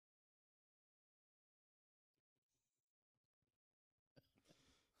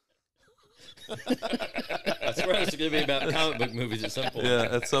I swear it's going to be about comic book movies at some point. Yeah,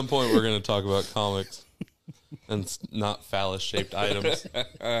 at some point we're going to talk about comics and not phallus-shaped items.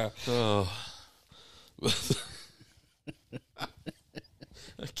 Oh.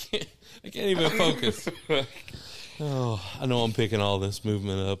 I can't even focus. Oh, I know I'm picking all this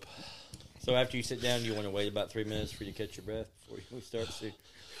movement up. So after you sit down, you want to wait about 3 minutes for you to catch your breath before you start to...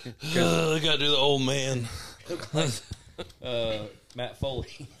 I got to do the old man. Look like Matt Foley.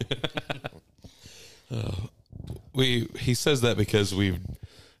 He says that because we've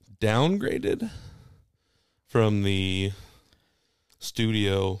downgraded from the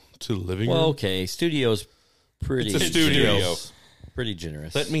studio to the living room. Well, okay, studio's pretty... It's a studio. Pretty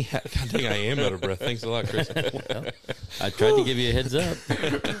generous. Let me God dang, I am out of breath. Thanks a lot, Chris. Well, I tried to give you a heads up.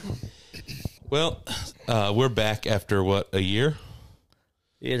 Well, we're back after, what, a year?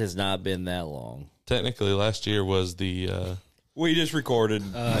 It has not been that long. Technically, last year was the... we just recorded.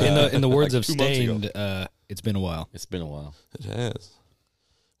 In the words like of 2 months ago. Stained, it's been a while. It's been a while. It has.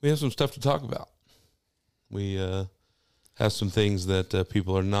 We have some stuff to talk about. We have some things that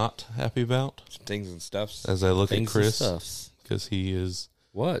people are not happy about. Some things and stuffs. As I look Things at Chris, and stuffs. because he is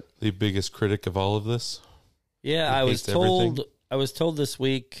What? the biggest critic of all of this. Yeah, He I was hates everything. told. I was told this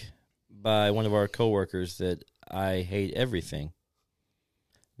week by one of our coworkers that I hate everything.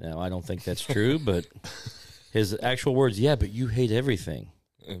 Now I don't think that's true, but his actual words, yeah, but you hate everything,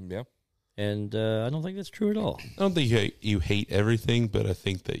 Yeah. and I don't think that's true at all. I don't think you hate everything, but I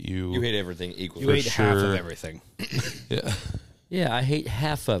think that you... You hate everything equally. You ate half sure. of everything. Yeah, Yeah, I hate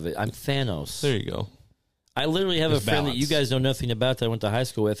half of it. I'm Thanos. there you go. I literally have There's a friend that you balance. guys know nothing about that I went to high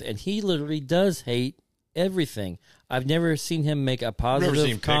school with, and he literally does hate everything. I've never seen him make a seen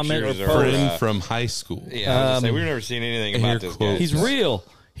positive comment or pictures or- post. Friend from high school. Yeah, I was gonna say, we've never seen anything and about your this quote. guy. He's real.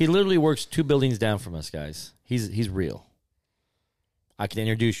 He literally works 2 buildings down from us, guys. He's real. I can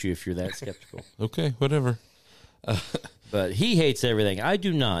introduce you if you're that skeptical. Okay, whatever. But he hates everything. I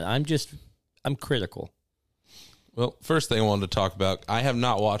do not. I'm critical. Well, first thing I wanted to talk about, I have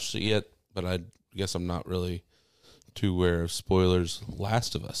not watched it yet, but I guess I'm not really too aware of spoilers.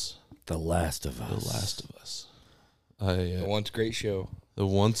 Last of Us. The Last of Us. The Last of Us. The once great show. The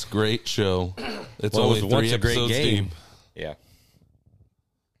once great show. It's Well, it only was 3 once a great episodes game. deep. Yeah.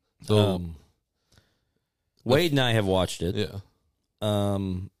 So, Wade and I have watched it. yeah.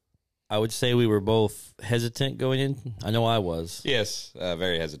 I would say we were both hesitant going in. I know I was. Yes,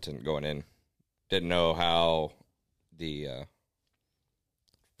 very hesitant going in. Didn't know how the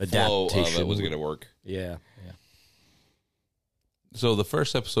flow of Adaptation it was going to work. Yeah. So the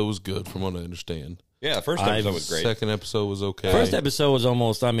first episode was good, from what I understand. Yeah, the first episode was great. Second episode was okay. First episode was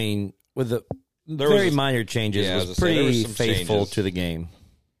almost, I mean, with the There very was- minor changes, Yeah, I was was gonna say, there was pretty some faithful changes. to the game.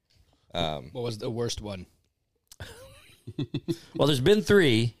 What was the worst one? Well, there's been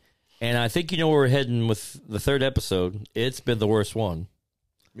 3, and I think you know where we're heading with the 3rd episode. It's been the worst one,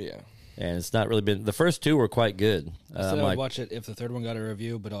 Yeah. and it's not really been. The first 2 were quite good. I said I'm I'd watch it if the third one got a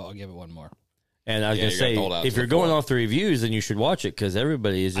review, but I'll give it one more. and I was Yeah, going to you're gonna say, hold out if till you're going 4. off the reviews, then you should watch it because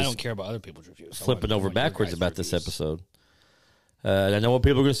everybody is I don't just care about other people's reviews. I flipping want- I over want your backwards guys' about this reviews. episode. And I know what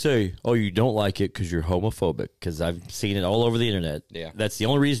people are going to say. Oh, you don't like it because you're homophobic. Because I've seen it all over the internet. Yeah. That's the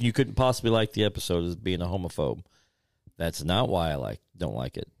only reason you couldn't possibly like the episode is being a homophobe. That's not why I don't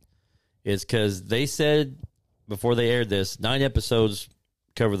like it. It's because they said before they aired this, 9 episodes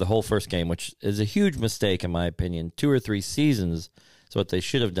cover the whole first game, which is a huge mistake in my opinion. 2 or 3 seasons is what they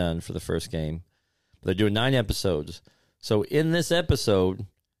should have done for the first game. But they're doing 9 episodes. So in this episode,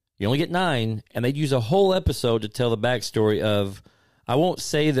 you only get 9, and they'd use a whole episode to tell the backstory of, I won't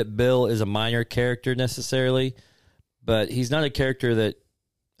say that Bill is a minor character necessarily, but he's not a character that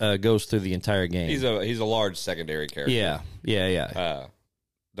goes through the entire game. He's a large secondary character. Yeah.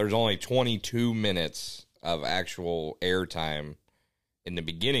 There's only 22 minutes of actual airtime in the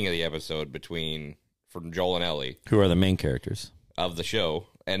beginning of the episode from Joel and Ellie Who are the main characters? of the show,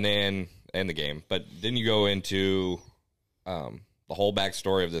 and the game. But then you go into the whole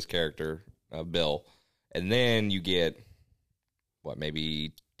backstory of this character, Bill, and then you get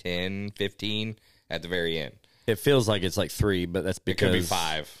maybe 10, 15 at the very end. It feels like it's like 3, but that's It because could be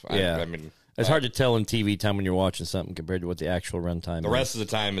 5. Yeah. I mean, it's hard to tell in TV time when you're watching something compared to what the actual runtime the is. rest of the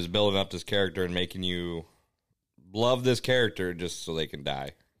time is building up this character and making you love this character just so they can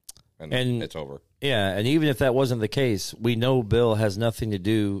die, and it's over. Yeah, and even if that wasn't the case, we know Bill has nothing to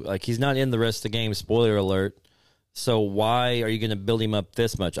do. Like, he's not in the rest of the game, spoiler alert. So why are you going to build him up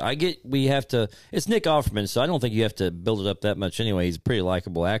this much? I get we have to. It's Nick Offerman, so I don't think you have to build it up that much anyway. He's a pretty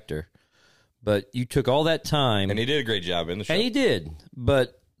likable actor. But you took all that time. And he did a great job in the show. And he did.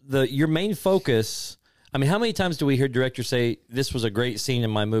 But your main focus, I mean, how many times do we hear directors say, this was a great scene in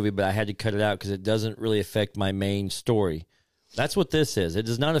my movie, but I had to cut it out because it doesn't really affect my main story? That's what this is. It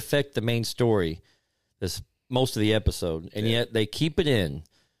does not affect the main story, most of the episode, and yet they keep it in.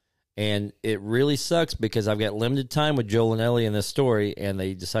 And it really sucks because I've got limited time with Joel and Ellie in this story, and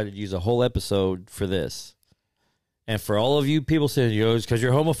they decided to use a whole episode for this. And for all of you people saying, it's because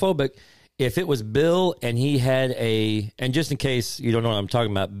you're homophobic, if it was Bill and he had and just in case you don't know what I'm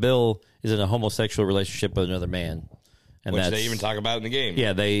talking about, Bill is in a homosexual relationship with another man. And Which they even talk about in the game.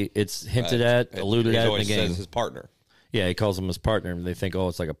 Yeah, it's hinted at, alluded at in the game. Says his partner. Yeah, he calls him his partner, and they think,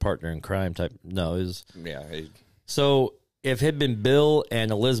 it's like a partner in crime type. No, it was... Yeah. So if it had been Bill and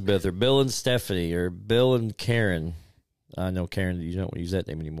Elizabeth, or Bill and Stephanie, or Bill and Karen, I know Karen, you don't want to use that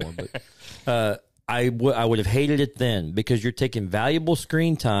name anymore, but I would have hated it then, because you're taking valuable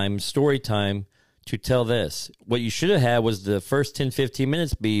screen time, story time, to tell this. What you should have had was the first 10, 15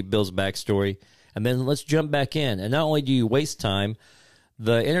 minutes be Bill's backstory, and then let's jump back in. And not only do you waste time,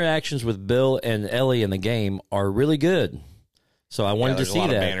 the interactions with Bill and Ellie in the game are really good. So I wanted to see that.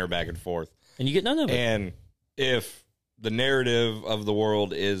 There's a lot of banter back and forth. And you get none of it. And if the narrative of the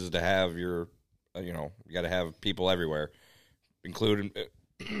world is to have your, you got to have people everywhere, include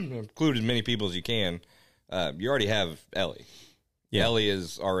as many people as you can, you already have Ellie. Yeah. Ellie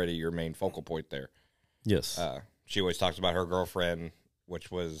is already your main focal point there. Yes. She always talks about her girlfriend,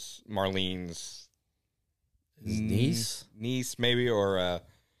 which was Marlene's niece maybe, or a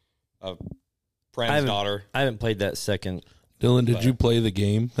friend's daughter. I haven't played that second. Dylan, did you play the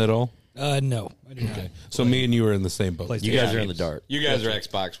game at all? No, I did not. Okay. So me and you are in the same boat. You guys are in the dark. You guys are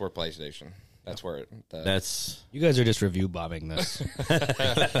Xbox, we're PlayStation. That's where you guys are just review bombing this.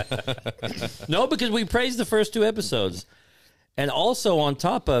 No, because we praised the first 2 episodes. And also on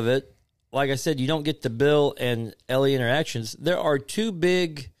top of it, like I said, you don't get the Bill and Ellie interactions. There are 2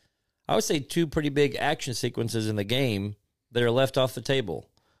 pretty big action sequences in the game that are left off the table.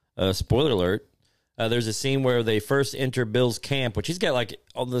 Spoiler alert. There's a scene where they first enter Bill's camp, which he's got like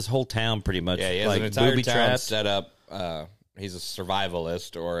all this whole town pretty much. Yeah, he has like an entire town trapped. set up. He's a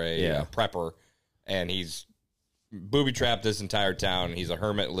survivalist or a prepper, and he's booby-trapped this entire town. He's a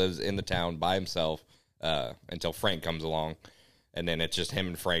hermit, lives in the town by himself until Frank comes along, and then it's just him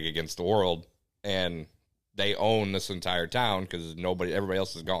and Frank against the world, and they own this entire town because everybody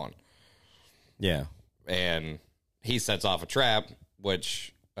else is gone. Yeah. And he sets off a trap,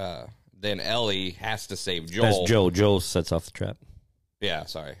 which then Ellie has to save Joel. That's Joel. Joel sets off the trap. Yeah,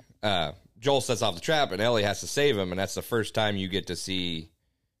 sorry. Joel sets off the trap, and Ellie has to save him, and that's the first time you get to see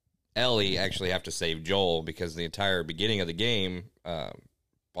Ellie actually have to save Joel, because the entire beginning of the game,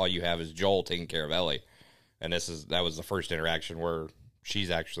 all you have is Joel taking care of Ellie. And that was the first interaction where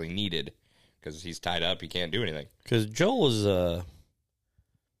she's actually needed, because he's tied up, he can't do anything. Because Joel is he's a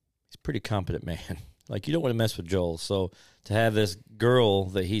pretty competent man. Like, you don't want to mess with Joel. So to have this girl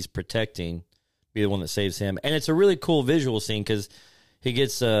that he's protecting be the one that saves him, and it's a really cool visual scene because he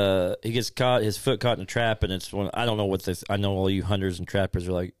gets caught, his foot caught in a trap, and it's one, I don't know what this. I know all you hunters and trappers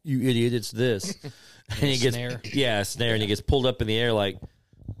are like, you idiot, it's this. And he gets a snare, and he gets pulled up in the air like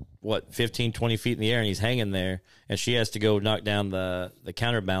 15, 20 feet in the air, and he's hanging there, and she has to go knock down the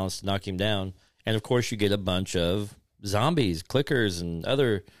counterbalance to knock him down. And of course, you get a bunch of zombies, clickers, and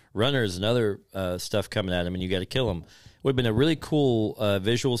other runners and other stuff coming at him, and you got to kill them. Would have been a really cool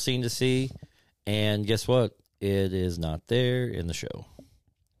visual scene to see, and guess what? It is not there in the show.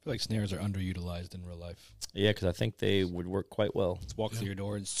 I feel like snares are underutilized in real life. Yeah, because I think they would work quite well. Let's walk through your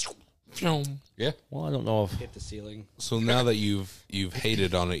door and yeah. Well, I don't know if hit the ceiling. So now that you've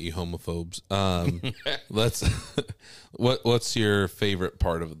hated on it, you homophobes, what's your favorite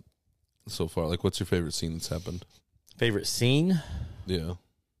part of it so far? Like, what's your favorite scene that's happened? favorite scene. Yeah.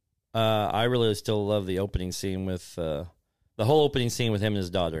 I really still love the opening scene with the whole opening scene with him and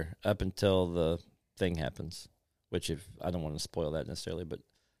his daughter up until the thing happens, which if I don't want to spoil that necessarily, but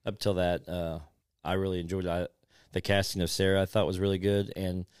up till that, I really enjoyed it. The casting of Sarah I thought was really good,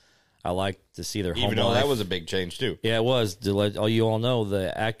 and I like to see their home Even though life. that was a big change too. Yeah, it was. To let you all know,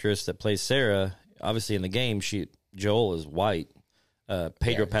 the actress that plays Sarah, obviously in the game, Joel is white.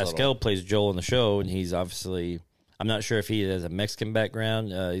 Pedro Pascal plays Joel in the show, and he's obviously, I'm not sure if he has a Mexican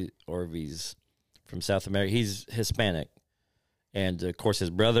background or if he's from South America. He's Hispanic. And, of course, his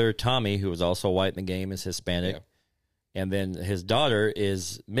brother, Tommy, who was also white in the game, is Hispanic. Yeah. And then his daughter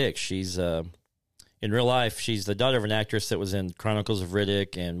is mixed. She's, in real life, she's the daughter of an actress that was in Chronicles of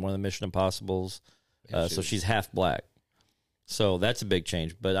Riddick and one of the Mission Impossibles. So she's half black. So that's a big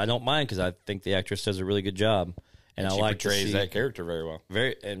change. But I don't mind because I think the actress does a really good job. And I like portrays that character very well.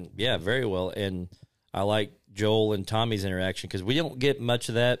 Very well. And I like Joel and Tommy's interaction because we don't get much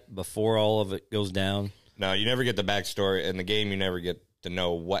of that before all of it goes down. No, you never get the backstory. In the game, you never get to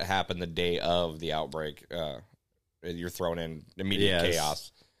know what happened the day of the outbreak. You're thrown in immediate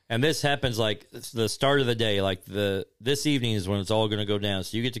chaos. And this happens like it's the start of the day. Like this evening is when it's all going to go down.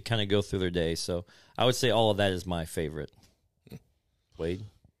 So you get to kind of go through their day. So I would say all of that is my favorite. Wade?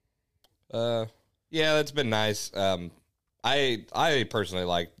 Yeah, that's been nice. I personally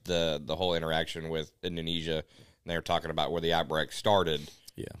liked the whole interaction with Indonesia. And they were talking about where the outbreak started.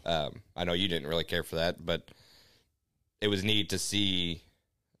 Yeah. I know you didn't really care for that, but it was neat to see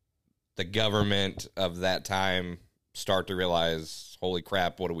the government of that time start to realize, holy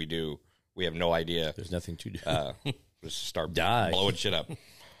crap, what do we do? We have no idea. There's nothing to do. Just start Die. blowing shit up.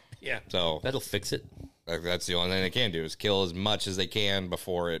 Yeah. So That'll fix it. that's the only thing they can do is kill as much as they can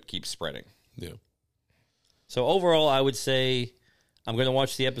before it keeps spreading. Yeah. So overall, I would say I'm going to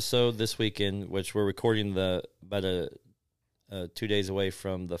watch the episode this weekend, which we're recording about 2 days away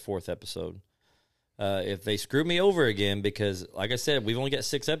from the 4th episode. If they screw me over again, because like I said, we've only got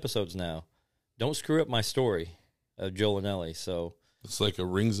 6 episodes now. Don't screw up my story of Joel and Ellie. So It's like a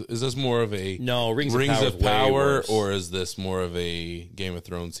Rings. Is this more of a Rings of way Power, worse. or is this more of a Game of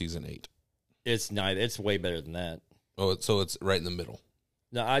Thrones season 8? It's neither. It's way better than that. Oh, so it's right in the middle.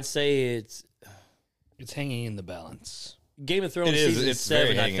 No, I'd say it's It's hanging in the balance. Game of Thrones It is. season It's very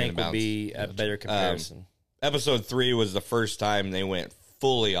 7. I hanging in think the would be a better comparison. Episode 3 was the first time they went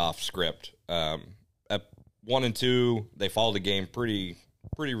fully off script. 1 and 2, they followed the game pretty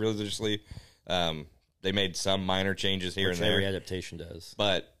religiously. They made some minor changes here Which and there. every adaptation does.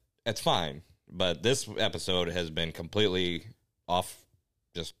 But it's fine. But this episode has been completely off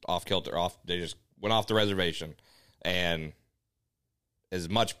kilter. They just went off the reservation, and as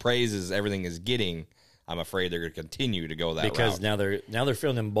much praise as everything is getting, I'm afraid they're going to continue to go that Because route. now they're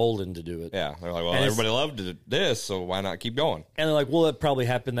feeling emboldened to do it. Yeah, they're like, well, And everybody loved this, so why not keep going? And they're like, well, it probably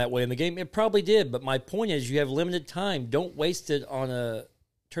happened that way in the game. It probably did, but my point is you have limited time. Don't waste it on a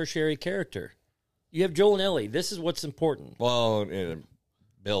tertiary character. You have Joel and Ellie. This is what's important. Well,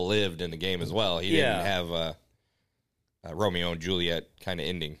 Bill lived in the game as well. He didn't have a Romeo and Juliet kind of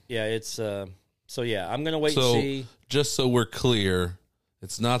ending. Yeah, it's so yeah, I'm going to wait So and see. just so we're clear,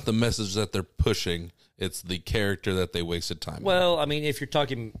 it's not the message that they're pushing. It's the character that they wasted time on. Well, I mean, if you're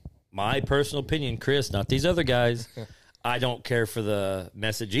talking my personal opinion, Chris, not these other guys, I don't care for the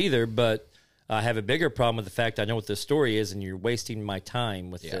message either, but I have a bigger problem with the fact I know what the story is, and you're wasting my time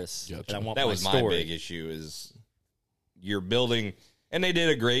with this. Gotcha. And I want That my was my story. big issue is you're building, and they did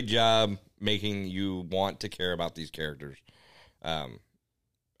a great job making you want to care about these characters.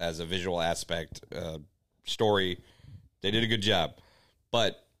 As a visual aspect, story, they did a good job.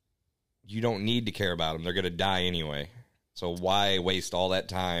 But you don't need to care about them. They're going to die anyway. So why waste all that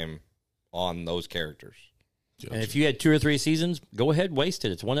time on those characters? And if you had 2 or 3 seasons, go ahead, waste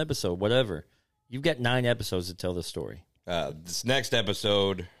it. It's 1 episode, whatever. You've got 9 episodes to tell the story. This next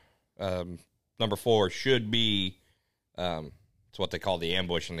episode, number 4, should be it's what they call the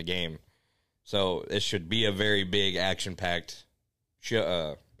ambush in the game. So it should be a very big action-packed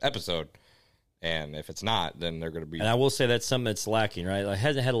episode. And if it's not, then they're going to be... And I will say that's something that's lacking, right? It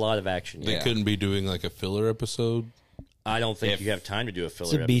hasn't had a lot of action they yet. couldn't be doing like a filler episode. I don't think If- you have time to do a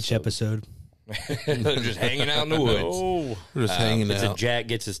filler It's a beach episode. they're just hanging out in the woods. Oh, We're just hanging it's a out. Jack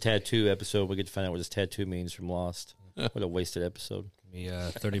gets his tattoo episode. We get to find out what his tattoo means from Lost. What a wasted episode. 30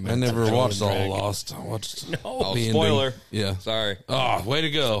 I minutes. never of Joel watched and all Drag. Lost. I watched Oh, the spoiler. ending. Yeah. Sorry. Oh, way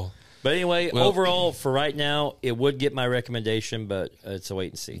to go. But anyway, Well- overall, for right now, it would get my recommendation, but it's a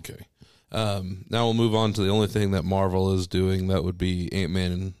wait and see. Okay. Now we'll move on to the only thing that Marvel is doing. That would be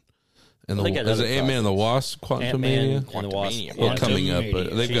Ant-Man and Well, they got is it other Ant-Man and the Wasp? Ant-Man Quantumania? and the Wasp. Quantumania. Well, Yeah, coming up, but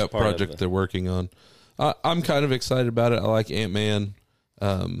Quantumania. they've She's got a part of project the- they're working on. I'm kind of excited about it. I like Ant-Man. It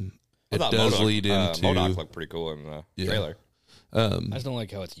I thought does MODOK, lead into MODOK looked pretty cool in the Yeah. trailer. I just don't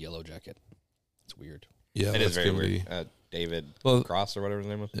like how it's Yellow Jacket. It's weird. yeah, It that's is very gonna weird. be David Well- Cross or whatever his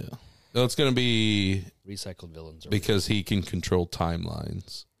name was. yeah. No, it's gonna be Recycled villains. Are because he can control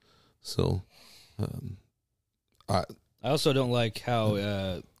timelines. So, I also don't like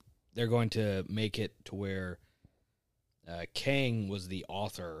how they're going to make it to where Kang was the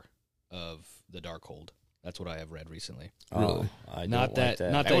author of the Darkhold. That's what I have read recently. Really? I Not don't that- like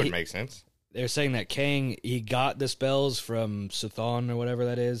that. not That that would he- make sense. They're saying that Kang, he got the spells from Sithon or whatever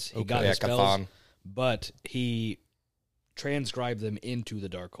that is. He got the spells, Cathan. but he transcribed them into the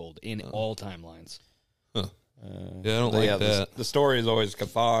Darkhold in all timelines. yeah, I don't like that. The story is always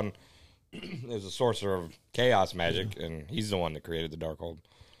Cathan is a sorcerer of chaos magic, and he's the one that created the Darkhold.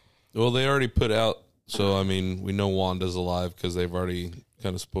 Well, they already put out. So I mean, we know Wanda's alive because they've already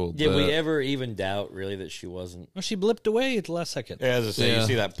kind of spoiled. Did that. we ever even doubt really that she wasn't? Well, she blipped away at the last second. Yeah, as I say, Yeah. you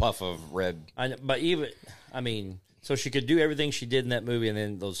see that puff of red. So she could do everything she did in that movie, and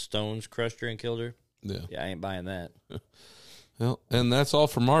then those stones crushed her and killed her. Yeah. Yeah, I ain't buying that. Well, and that's all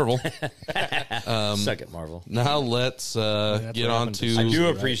for Marvel. Suck it, Marvel. Now let's that's get what on happened to to. I do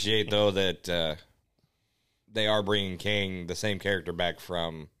appreciate though that they are bringing Kang, the same character, back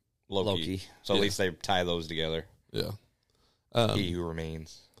from Loki. So at least they tie those together. Yeah. He who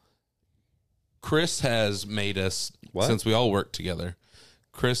remains. Chris has made us, What? since we all work together,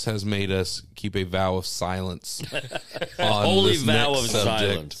 Chris has made us keep a vow of silence on Holy this vow next of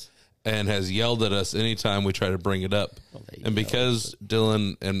subject, silence. and has yelled at us anytime we try to bring it up. they And because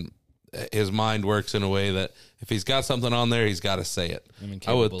Dylan and his mind works in a way that if he's got something on there, he's got to say it. I'm I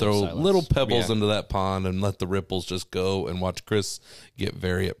incapable would of throw silence. little pebbles Yeah. into that pond and let the ripples just go and watch Chris get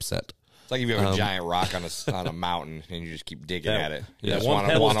very upset. It's like if you have a giant rock on a mountain and you just keep digging at it. You Yeah, just one wanna-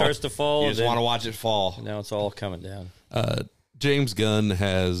 pebble wanna- starts to fall, You and just then- want to watch it fall. Now it's all coming down. James Gunn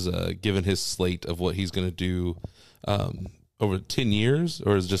has given his slate of what he's going to do over 10 years,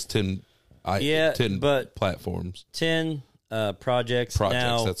 or is it just 10, 10 but- platforms? 10 projects.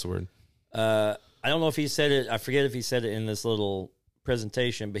 Now, That's the word. I don't know if he said it. I forget if he said it in this little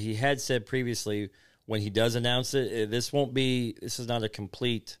presentation, but he had said previously when he does announce it, this is not a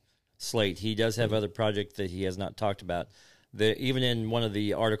complete slate. He does have other projects that he has not talked about. Even in one of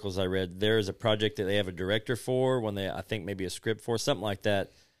the articles I read, there is a project that they have a director for, I think maybe a script for, something like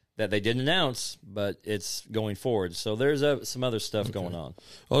that they didn't announce, but it's going forward. So there's some other stuff going on.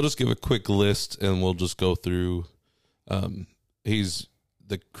 I'll just give a quick list, and we'll just go through. He's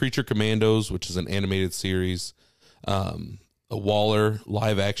the Creature Commandos, which is an animated series, a Waller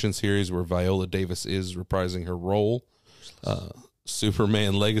live-action series where Viola Davis is reprising her role,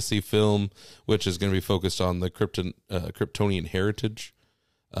 Superman Legacy film, which is going to be focused on the Kryptonian heritage,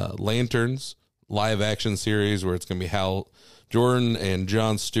 Lanterns live-action series where it's going to be Hal Jordan and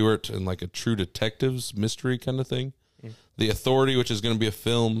Jon Stewart in like a True Detectives mystery kind of thing. The Authority, which is going to be a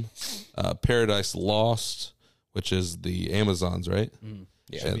film, Paradise Lost, which is the Amazons, right?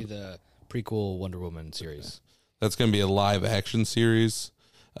 Yeah, should be the prequel Wonder Woman series. That's going to be a live-action series.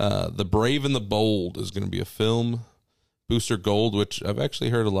 The Brave and the Bold is going to be a film. Booster Gold, which I've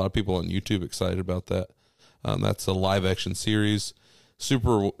actually heard a lot of people on YouTube excited about that. That's a live-action series.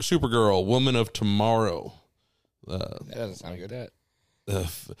 Supergirl, Woman of Tomorrow. That doesn't sound good.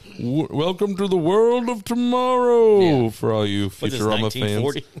 Welcome to the world of tomorrow for all you What is this, Futurama fans.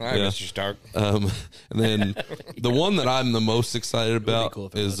 1940? All right, Yeah. Mr. Stark. And then the one that I'm the most excited about cool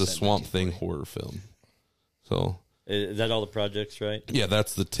if it is was the set in Swamp Thing horror film. So Is that all the projects, right? yeah,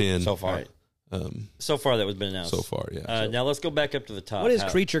 that's the 10 So far. Right. So far that was been announced. so far. Yeah, Now let's go back up to the top. What is How-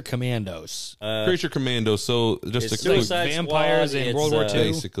 Creature Commandos? Creature Commando. So just It's a quick, Suicide vampires Squad, in it's, World War II?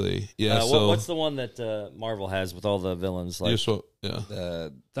 basically, yeah. So what's the one that Marvel has with all the villains? Like just what- yeah.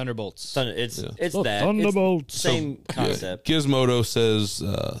 Thunderbolts. It's Yeah. it's The that Thunderbolts. It's same concept. Gizmodo says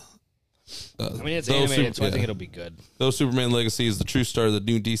I mean, it's those animated, so I yeah. think it'll be good. Though Superman Legacy is the true start of the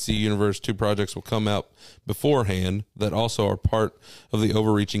new DC Universe, 2 projects will come out beforehand that also are part of the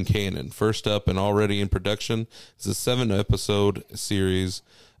overreaching canon. First up and already in production is a 7-episode series,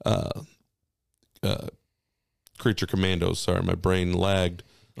 Creature Commandos. Sorry, my brain lagged.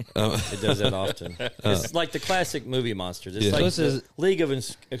 It does that often. It's like the classic movie monsters. It's Yeah. like So this the League of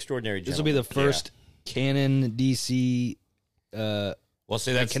Extraordinary This will be Gentlemen. the first canon DC Well,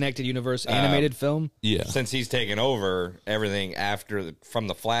 see, that's connected universe animated film. Yeah. since he's taken over everything from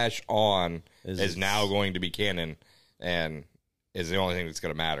the Flash on is now going to be canon and is the only thing that's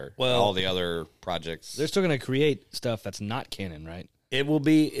going to matter. Well- all the other projects. They're still going to create stuff that's not canon, right? It will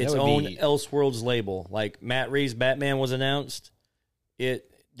be its would own be- Elseworlds label. Like Matt Reeves' Batman was announced.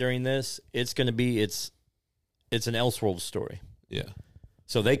 During this, it's going to be it's an Elseworlds story. Yeah.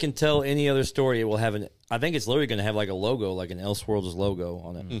 So they can tell any other story. It will have I think it's literally going to have like a logo, like an Elseworlds logo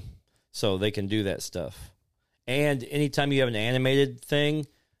on it. So they can do that stuff. And anytime you have an animated thing,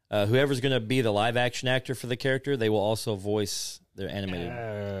 whoever's going to be the live action actor for the character, they will also voice their animated.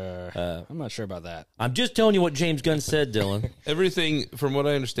 I'm not sure about that. I'm just telling you what James Gunn said, Dylan. Everything, from what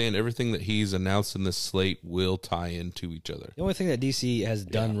I understand, everything that he's announced in this slate will tie into each other. The only thing that DC has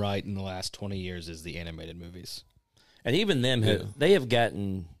done right in the last 20 years is the animated movies. And even them, they have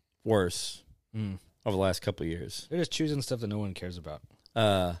gotten worse over the last couple of years. They're just choosing stuff that no one cares about.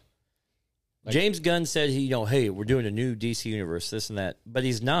 James Gunn said hey, we're doing a new DC universe, this and that, but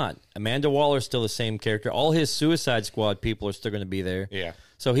he's not. Amanda Waller's still the same character. All his Suicide Squad people are still going to be there. Yeah.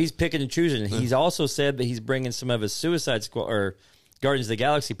 So he's picking and choosing. He's also said that he's bringing some of his Suicide Squad or Guardians of the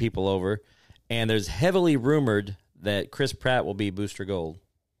Galaxy people over, and there's heavily rumored that Chris Pratt will be Booster Gold.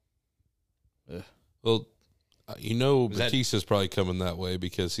 Well, Batista's probably coming that way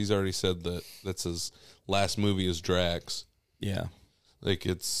because he's already said that that's his last movie is Drax. Yeah. Like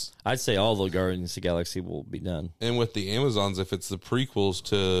I'd say all the Guardians of the Galaxy will be done. And with the Amazons, if it's the prequels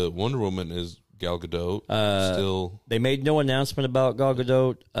to Wonder Woman, is Gal Gadot still? They made no announcement about Gal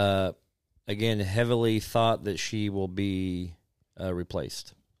Gadot. Again, heavily thought that she will be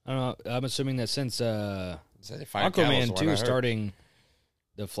replaced. I don't know. I'm assuming that since Aquaman Aquaman 2 starting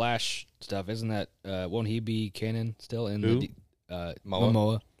the Flash stuff, isn't that won't he be canon still in Who? the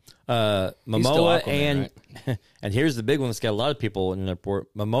Momoa? Momoa? Momoa Aquaman, and here's the big one that's got a lot of people in the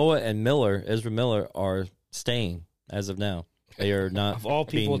report. Momoa and Ezra Miller are staying as of now. They are not. Of all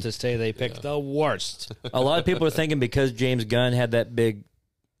people to stay, they picked the worst. A lot of people are thinking because James Gunn had that big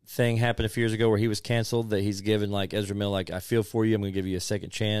thing happen a few years ago where he was canceled that he's given like Ezra Miller, like, I feel for you, I'm going to give you a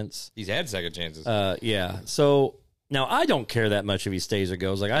second chance. He's had second chances. Yeah. So now I don't care that much if he stays or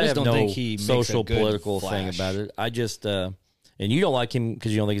goes. Like, I just have don't no think he makes social a good political thing Flash. about it. I just and you don't like him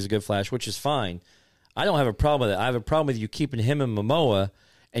because you don't think he's a good Flash, which is fine. I don't have a problem with it. I have a problem with you keeping him and Momoa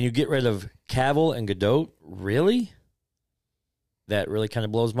and you get rid of Cavill and Gadot. Really? That really kind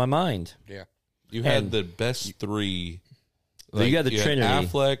of blows my mind. Yeah. You had the best three. You got the Trinity.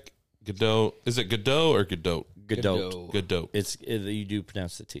 Affleck, Gadot. Is it Gadot or Gadot? Gadot. Gadot. You do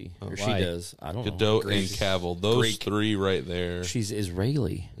pronounce the T, or she Why? does. I don't know. Gadot and Cavill. Those Greek. three right there. She's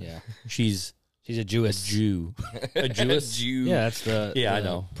Israeli. Yeah, She's she's a a Jewess. Jew. A Jewess. Jew. Yeah, that's the Yeah, I the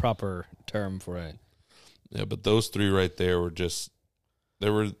know. proper term for it. Yeah, but those three right there were they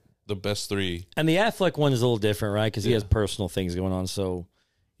were the best three. And the Affleck one is a little different, right? Because he Yeah. has personal things going on. So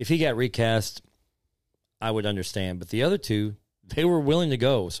if he got recast, I would understand. But the other two, they were willing to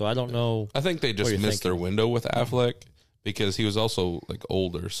go. So I don't know. I think they just you're missed their thinking. window with Affleck because he was also like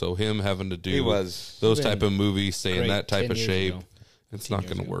older. So him having to do He was. those He's type been of movies, stay in great that type 10 of years shape, ago. it's 10 not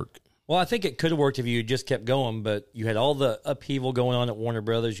years going to ago. work. Well, I think it could have worked if you just kept going. But you had all the upheaval going on at Warner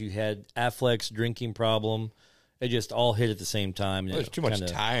Brothers. You had Affleck's drinking problem. It just all hit at the same time. and There's it too much kinda-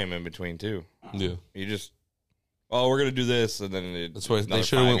 time in between, too. Yeah. You just, we're going to do this, and then That's why they another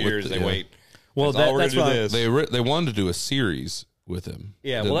should've 5 went with years, the- they yeah. wait. Well, That's all we're that's going to why- do this. They wanted to do a series with him.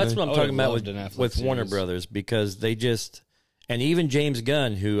 Yeah, didn't well, that's they? what I'm I talking would've about loved an Affleck with Warner series. Brothers because they just, and even James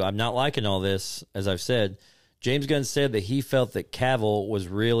Gunn, who I'm not liking all this, as I've said, James Gunn said that he felt that Cavill was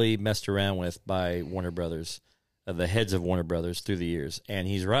really messed around with by Warner Brothers, the heads of Warner Brothers through the years, and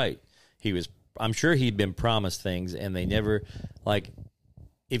he's right. I'm sure he'd been promised things, and they never, like,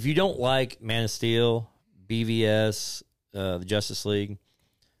 if you don't like Man of Steel, BVS, the Justice League,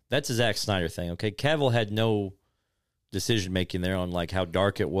 that's a Zack Snyder thing, okay? Cavill had no decision making there on like how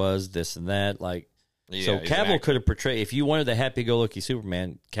dark it was, this and that. Like, Yeah, so he's an Cavill actor. could have portrayed. If you wanted the happy-go-lucky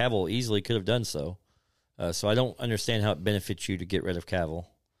Superman, Cavill easily could have done so. So I don't understand how it benefits you to get rid of Cavill,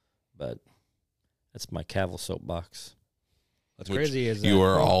 but that's my Cavill soapbox. What's Which crazy is you that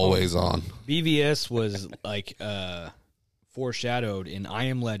are always on. BVS was like foreshadowed in I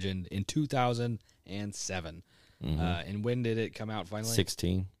Am Legend in 2007. And when did it come out finally?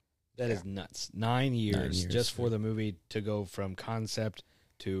 16. That is nuts. 9 years, 9 years. just for the movie to go from concept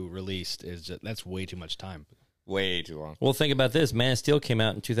to released that's way too much time. Way too long. Well, think about this. Man of Steel came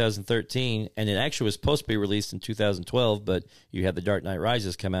out in 2013, and it actually was supposed to be released in 2012, but you had The Dark Knight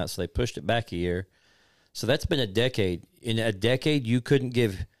Rises come out, so they pushed it back a year. So that's been a decade. In a decade, you couldn't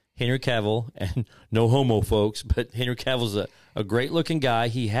give Henry Cavill, and no homo, folks, but Henry Cavill's a great-looking guy.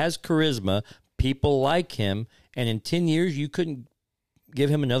 He has charisma. People like him. And in 10 years, you couldn't give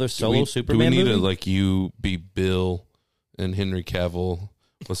him another solo Superman Do we need movie? to, like, you be Bill and Henry Cavill?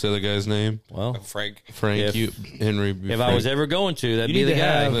 What's the other guy's name? Well, Frank. Frank. If- Henry. be if I Frank. was ever going to, that'd You be need the to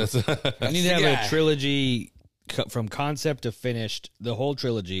guy. have- You need to have guy. a trilogy from concept to finished, the whole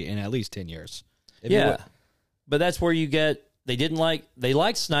trilogy, in at least 10 years. It'd be Yeah, what- but that's where you get. They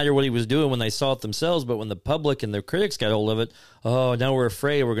liked Snyder what he was doing when they saw it themselves, but when the public and the critics got hold of it, now we're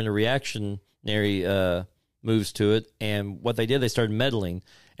afraid we're going to reactionary moves to it. And what they did, they started meddling.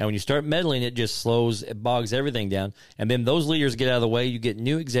 And when you start meddling, it just it bogs everything down. And then those leaders get out of the way. You get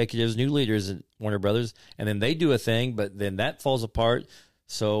new executives, new leaders at Warner Brothers, and then they do a thing, but then that falls apart.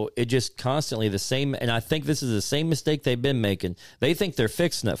 So it just constantly the same. And I think this is the same mistake they've been making. They think they're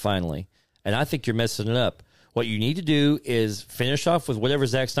fixing it finally, and I think you're messing it up. What you need to do is finish off with whatever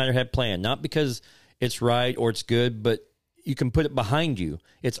Zack Snyder had planned, not because it's right or it's good, but you can put it behind you.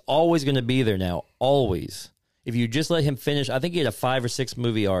 It's always going to be there now, always. If you just let him finish, I think he had a 5 or 6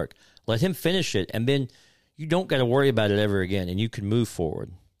 movie arc. Let him finish it, and then you don't got to worry about it ever again, and you can move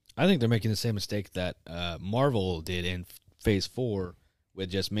forward. I think they're making the same mistake that Marvel did in Phase 4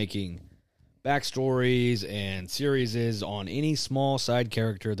 with just making backstories and series on any small side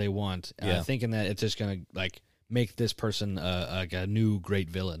character they want, thinking that it's just gonna like make this person like a new great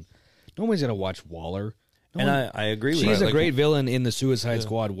villain. Nobody's gonna watch Waller. I agree with you. She's a great villain in the Suicide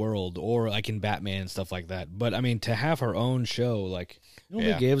Squad world, or like in Batman and stuff like that. But I mean, to have her own show, like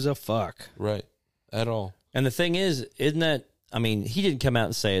nobody gives a fuck, right? At all. And the thing is, isn't that? I mean, he didn't come out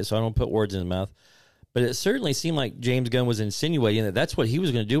and say it, so I don't put words in his mouth. But it certainly seemed like James Gunn was insinuating that that's what he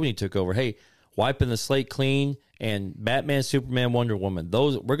was going to do when he took over. Hey, wiping the slate clean, and Batman, Superman, Wonder Woman.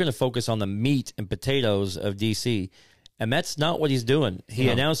 Those we're going to focus on the meat and potatoes of DC, and that's not what he's doing. He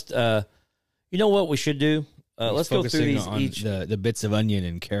announced, you know what we should do? Let's go through these on each. The bits of onion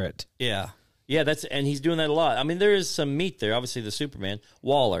and carrot. Yeah, and he's doing that a lot. I mean, there is some meat there. Obviously, the Superman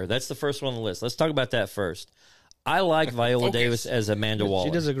Waller. That's the first one on the list. Let's talk about that first. I like Viola Davis as Amanda Waller.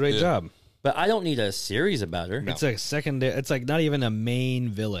 She does a great job. But I don't need a series about her. No. It's a secondary. It's like not even a main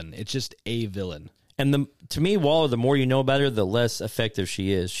villain. It's just a villain. And to me, Waller, the more you know about her, the less effective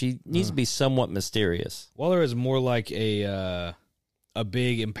she is. She needs to be somewhat mysterious. Waller is more like a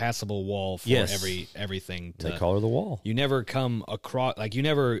big impassable wall for everything. They call her the Wall. You never come across, like you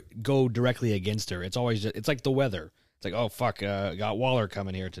never go directly against her. It's always it's like the weather. It's like, oh fuck, got Waller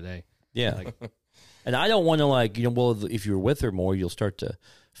coming here today. Yeah. Like, and I don't want to well, if you're with her more, you'll start to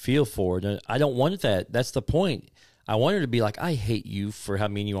feel for it. And I don't want that. That's the point. I want her to be like, I hate you for how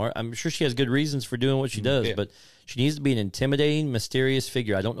mean you are. I'm sure she has good reasons for doing what she does, but she needs to be an intimidating, mysterious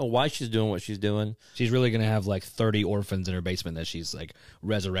figure. I don't know why she's doing what she's doing. She's really going to have like 30 orphans in her basement that she's like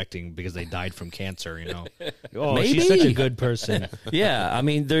resurrecting because they died from cancer, you know. Oh, Maybe. She's such a good person. Yeah, I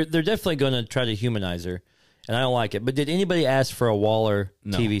mean, they're definitely going to try to humanize her, and I don't like it. But did anybody ask for a Waller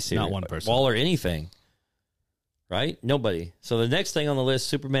TV series? Not one person. Waller anything, right? Nobody. So the next thing on the list,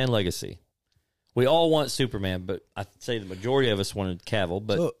 Superman Legacy. We all want Superman, but I'd say the majority of us wanted Cavill,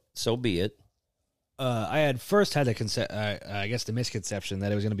 but so be it. I had I guess the misconception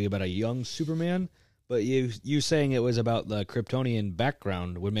that it was going to be about a young Superman, but you saying it was about the Kryptonian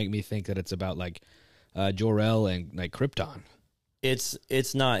background would make me think that it's about like Jor-El and like Krypton.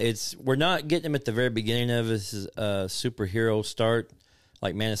 It's not. We're not getting him at the very beginning of his superhero start,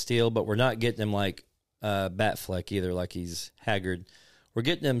 like Man of Steel, but we're not getting him like Batfleck either, like he's haggard. We're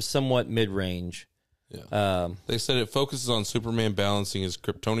getting him somewhat mid-range. Yeah. They said it focuses on Superman balancing his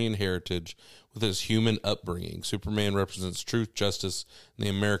Kryptonian heritage with his human upbringing. Superman represents truth, justice, and the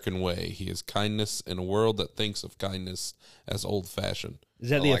American way. He is kindness in a world that thinks of kindness as old-fashioned. Is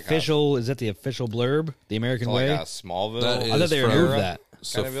that the official? Is that the official blurb? The American way. Like Smallville. I thought they removed that.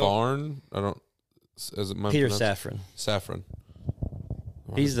 Safran. I don't. Is it Peter Safran? Safran.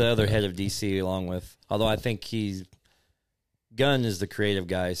 He's the other head of DC, along with. Although I think Gunn is the creative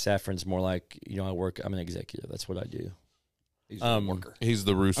guy. Safran's more like, I'm an executive. That's what I do. He's a worker. He's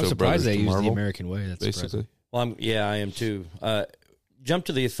the Russo I'm surprised brothers they to use Marvel, the American way. That's basically. Surprising. Well, I am too. Jump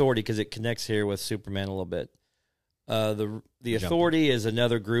to the Authority because it connects here with Superman a little bit. The Authority is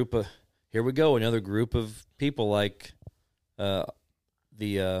another group of. Here we go. Another group of people like the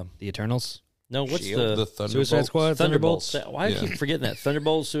Eternals. No, what's Shield, the Thunderbolts? Suicide Squad? Thunderbolts. Why do I keep forgetting that?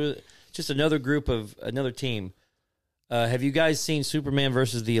 Thunderbolts. Just another group of another team. Have you guys seen Superman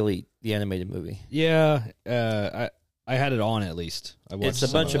versus the Elite, the animated movie? Yeah, I had it on at least. It's a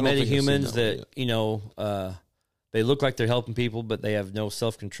bunch of metahumans that they look like they're helping people, but they have no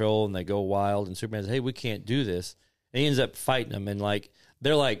self-control and they go wild. And Superman says, "Hey, we can't do this." And he ends up fighting them, and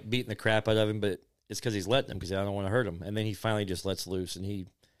they're like beating the crap out of him, but it's because he's letting them because I don't want to hurt him. And then he finally just lets loose and he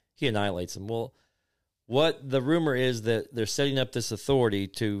annihilates them. Well, what the rumor is that they're setting up this Authority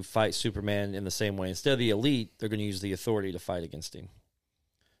to fight Superman in the same way. Instead of the Elite, they're going to use the Authority to fight against him.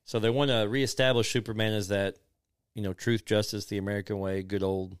 So they want to reestablish Superman as that, truth, justice, the American way, good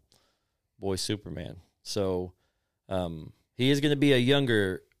old boy Superman. So he is going to be a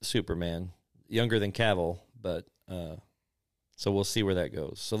younger Superman, younger than Cavill, but so we'll see where that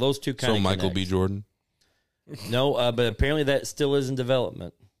goes. So those two kind of Michael B. Jordan? No, but apparently that still is in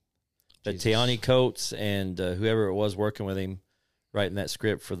development. That Tiani Coates and whoever it was working with him writing that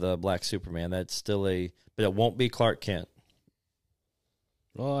script for the Black Superman, that's still but it won't be Clark Kent.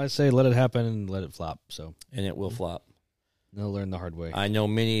 Well, I say let it happen and let it flop. And it will flop. They'll learn the hard way. I know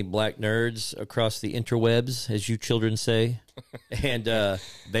many black nerds across the interwebs, as you children say, and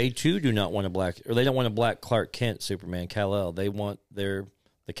they too do not want they don't want a black Clark Kent Superman, Kal-El. They want the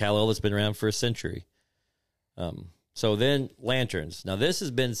Kal-El that's been around for a century. So then Lanterns. Now this has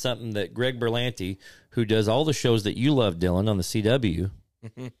been something that Greg Berlanti, who does all the shows that you love, Dylan, on the CW,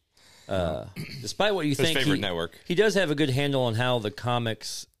 despite what you think, favorite network, he does have a good handle on how the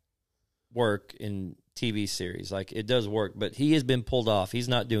comics work in TV series. Like, it does work, but he has been pulled off. He's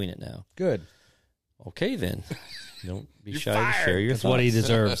not doing it now. Good. Okay, then. Don't be shy to share your That's thoughts. what he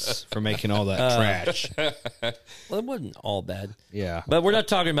deserves for making all that trash. Well, it wasn't all bad. Yeah. But we're not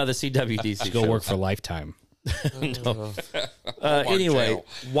talking about the CWDC Go show. work for Lifetime. No. Anyway,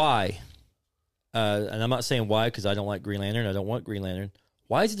 why? And I'm not saying why because I don't like Green Lantern. I don't want Green Lantern.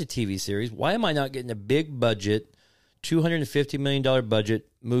 Why is it a TV series? Why am I not getting a big budget, $250 million budget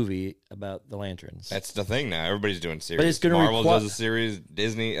movie about the Lanterns? That's the thing now. Everybody's doing series. But it's gonna Marvel does a series.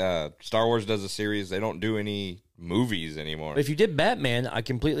 Disney, Star Wars does a series. They don't do any movies anymore. If you did Batman, I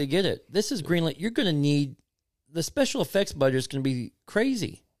completely get it. This is Green Lantern. You're going to need the special effects budget is going to be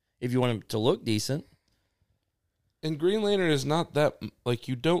crazy if you want them to look decent. And Green Lantern is not that, like,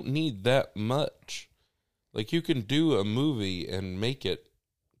 you don't need that much. Like, you can do a movie and make it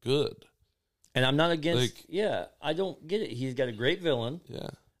good. And I'm not against, Like- yeah, I don't get it. He's got a great villain. Yeah.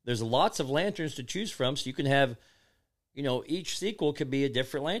 There's lots of lanterns to choose from, so you can have, you know, each sequel could be a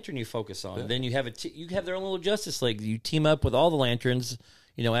different lantern you focus on. Yeah. Then you have you have their own little Justice League. You team up with all the lanterns,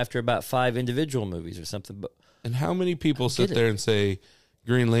 you know, after about 5 individual movies or something. But And how many people sit there and say,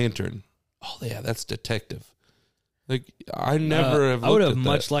 Green Lantern, oh, yeah, that's detective. Like, I never have I would looked have at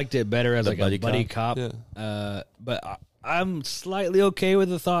much that. liked it better as The like a buddy cop. Yeah. But I'm slightly okay with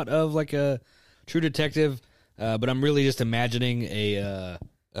the thought of like a True Detective. But I'm really just imagining a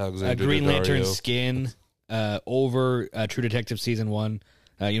Alexander Green Lantern Daddario. skin over True Detective season 1.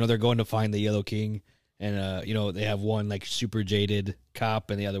 You know, they're going to find the Yellow King, and you know, they have one like super jaded cop,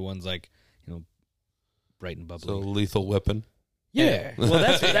 and the other one's like, you know, bright and bubbly. So Lethal Weapon. Yeah. well,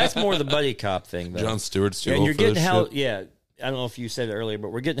 that's more the buddy cop thing, though. John Stewart's too Yeah, and old you're for getting this Hal. shit. Yeah, I don't know if you said it earlier, but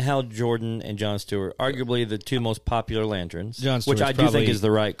we're getting Hal Jordan and John Stewart, arguably the two most popular lanterns. John which Stewart's I do probably- think is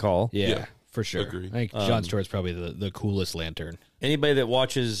the right call. Yeah, Yeah. for sure. Agree. I think John Stewart's probably the coolest lantern. Anybody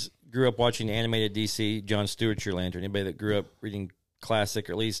that grew up watching animated DC, John Stewart's your lantern. Anybody that grew up reading classic,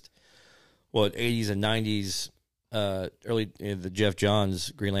 or at least 80s and 90s, early the Jeff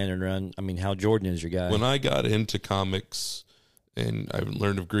Johns Green Lantern run. I mean, Hal Jordan is your guy. When I got into comics and I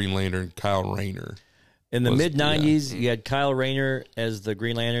learned of Green Lantern, Kyle Rayner. In the was- mid 90s, you had Kyle Rayner as the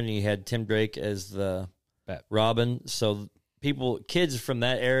Green Lantern, and you had Tim Drake as the Bat. Robin. So kids from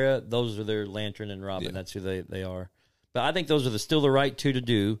that era, those are their Lantern and Robin. Yeah. That's who they are. But I think those are still the right two to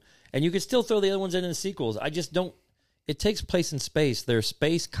do. And you could still throw the other ones in the sequels. I just don't. It takes place in space. They're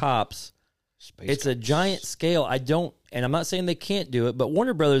space cops. It's a giant scale. And I'm not saying they can't do it, but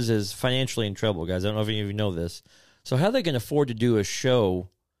Warner Brothers is financially in trouble, guys. I don't know if any of you know this. So how are they going to afford to do a show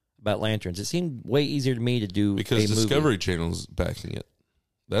about lanterns? It seemed way easier to me to do Because a movie. Discovery Channel's backing it.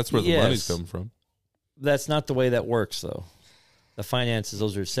 That's where the Yes. money's come from. That's not the way that works, though. The finances,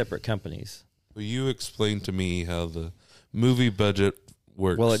 those are separate companies. Will you explain to me how the movie budget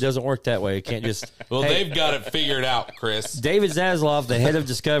works? Well, it doesn't work that way. You can't just. Well, Hey, they've got it figured out, Chris. David Zaslav, the head of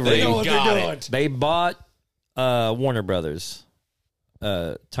Discovery, They know what they're doing. They bought Warner Brothers,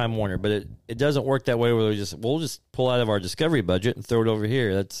 Time Warner, but it doesn't work that way. Where we'll just pull out of our Discovery budget and throw it over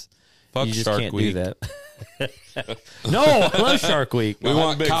here. That's Fuck you just Shark can't Week. do that. No, I love Shark Week. We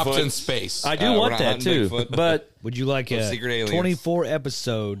want Bigfoot. cops in space. I do we're want not that hunting too, Bigfoot. but Would you like Those a secret aliens. 24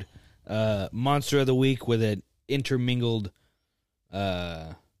 episode Monster of the Week with an intermingled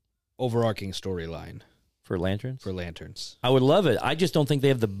overarching storyline for lanterns, for lanterns? I would love it. I just don't think they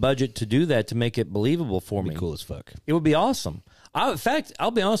have the budget to do that to make it believable for me. Be cool as fuck. It would be awesome. In fact,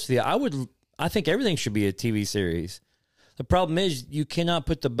 I'll be honest with you. I think everything should be a TV series. The problem is you cannot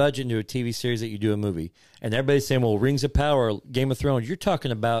put the budget into a TV series that you do a movie. And everybody's saying, well, Rings of Power, Game of Thrones. You're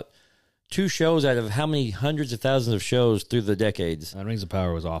talking about 2 shows out of how many hundreds of thousands of shows through the decades. Rings of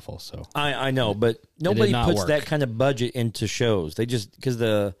Power was awful. So I know, but nobody not puts work. that kind of budget into shows. They just, because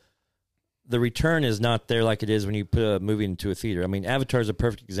the return is not there like it is when you put a movie into a theater. I mean, Avatar is a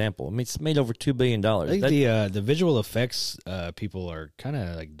perfect example. I mean, it's made over $2 billion. I think the visual effects people are kind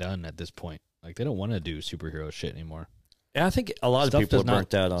of like done at this point. Like they don't want to do superhero shit anymore. I think a lot of people are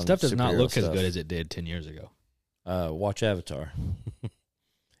burnt out on stuff. Does not superhero look as stuff. good as it did 10 years ago. Watch Avatar.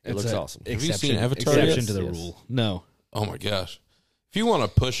 It looks awesome. Have you seen Avatar Exception yet? to the Yes. rule. No. Oh my gosh! If you want to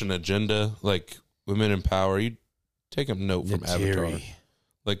push an agenda like women in power, you take a note from Avatar.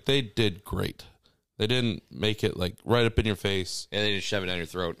 Like they did great. They didn't make it like right up in your face. Yeah, they just shove it down your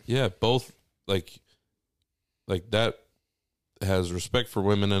throat. Yeah, both like that has respect for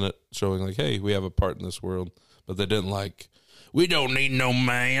women in it, showing like, hey, we have a part in this world. But they didn't like, we don't need no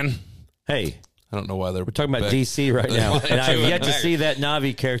man. Hey, I don't know why they're we're talking about back. DC right now, and I've Doing yet to back. see that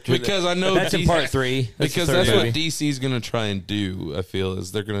Navi character. Because I know that's in DC part 3. Because the that's third what movie. DC's going to try and do. I feel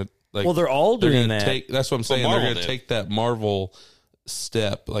is they're going to like. Well, they're all doing gonna that. That's what I'm saying. Marvel They're going to did. take that Marvel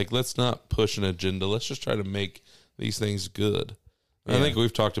step. Like, let's not push an agenda. Let's just try to make these things good. Yeah. I think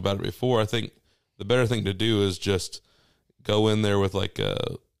we've talked about it before. I think the better thing to do is just go in there with like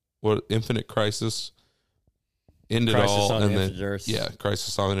Infinite Crisis, end it Crisis all, on and Infinite then Earth.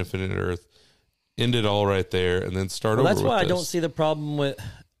 Crisis on Infinite Earth, end it all right there, and then start over. That's with why I this. don't see the problem with.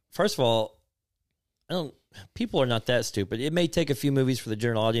 First of all, people are not that stupid. It may take a few movies for the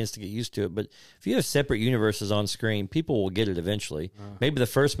general audience to get used to it, but if you have separate universes on screen, people will get it eventually. Maybe the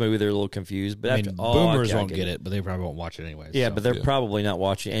first movie they're a little confused, but boomers won't get it, but they probably won't watch it anyway. Yeah, but they're probably not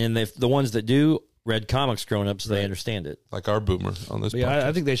watching. And the ones that do read comics growing up, so they understand it. Like our boomer on this. Yeah,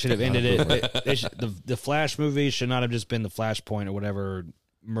 I think they should have ended it. The Flash movie should not have just been the Flashpoint or whatever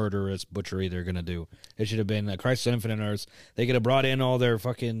murderous butchery they're gonna do. It should have been Crisis on Infinite Earths. They could have brought in all their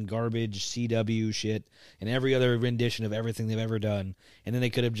fucking garbage CW shit and every other rendition of everything they've ever done, and then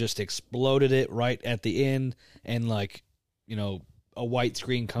they could have just exploded it right at the end, and a white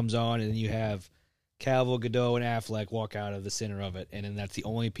screen comes on, and then you have Cavill, Godot, and Affleck walk out of the center of it, and then that's the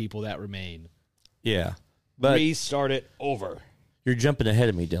only people that remain. Yeah, but restart it over. You're jumping ahead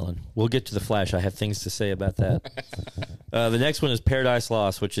of me, Dylan. We'll get to the Flash. I have things to say about that. The next one is Paradise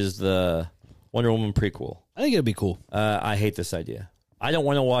Lost, which is the Wonder Woman prequel. I think it'd be cool. I hate this idea. I don't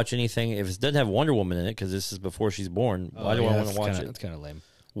want to watch anything if it doesn't have Wonder Woman in it, because this is before she's born. Why do I want to watch it? That's kind of lame.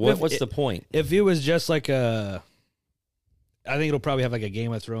 What's the point? If it was just like I think it'll probably have like a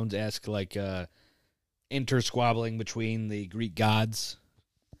Game of Thrones-esque intersquabbling between the Greek gods.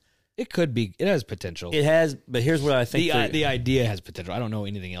 It could be. It has potential. It has, but here's what I think. The idea has potential. I don't know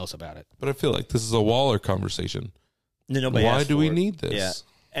anything else about it. But I feel like this is a Waller conversation. Why do we need this? Yeah.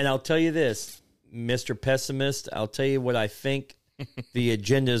 And I'll tell you this, Mr. Pessimist, I'll tell you what I think the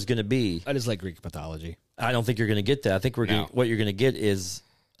agenda is going to be. I just like Greek mythology. I don't think you're going to get that. I think what you're going to get is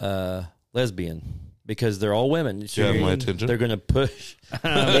lesbian, because they're all women. So you have my attention? They're going to push.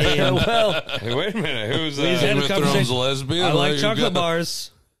 Well, hey, wait a minute. Who's Game of Thrones lesbian? I like chocolate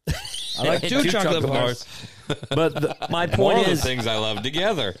bars. I like two chocolate bars. But my point One of the is, things I love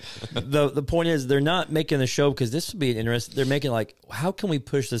together. the point is, they're not making the show because this would be an interest. They're making how can we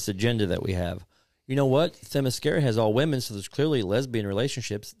push this agenda that we have? You know what? Themyscira has all women, so there's clearly lesbian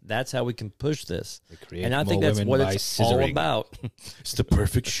relationships. That's how we can push this. And I think that's what it's all about. It's the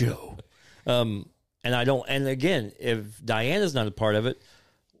perfect show. And again, if Diana's not a part of it,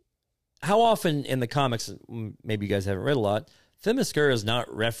 how often in the comics, maybe you guys haven't read a lot, Themyscira is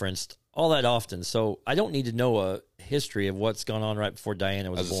not referenced all that often, so I don't need to know a history of what's gone on right before Diana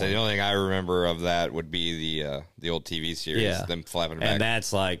was born. The only thing I remember of that would be the old TV series, them flapping back. And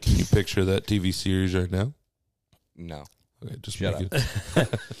that's like... Can you picture that TV series right now? No. Okay, just Shut make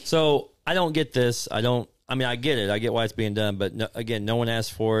it. So, I don't get this. I get it. I get why it's being done, but no one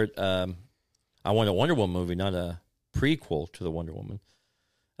asked for it. I want a Wonder Woman movie, not a prequel to the Wonder Woman.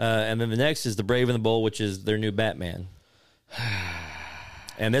 And then the next is The Brave and the Bold, which is their new Batman.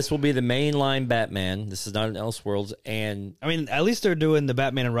 And this will be the mainline Batman. This is not an Elseworlds. And at least they're doing the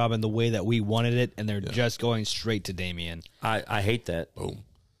Batman and Robin the way that we wanted it, and they're just going straight to Damian. I hate that. Boom.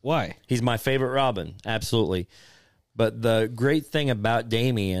 Why? He's my favorite Robin, absolutely. But the great thing about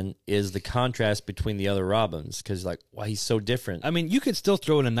Damian is the contrast between the other Robins, because why he's so different. You could still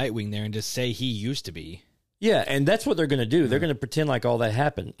throw in a Nightwing there and just say he used to be. Yeah, and that's what they're going to do. They're going to pretend like all that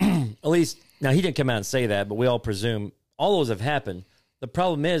happened. At least, now he didn't come out and say that, but we all presume all those have happened. The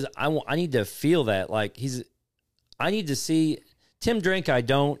problem is, I need to feel that. I need to see Tim Drake. I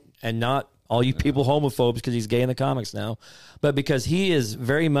don't, and not all you people homophobes because he's gay in the comics now, but because he is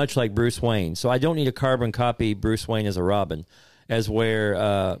very much like Bruce Wayne. So I don't need a carbon copy Bruce Wayne as a Robin, as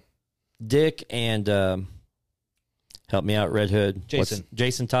where Dick and help me out, Red Hood,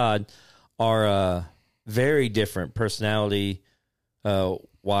 Jason Todd are very different personality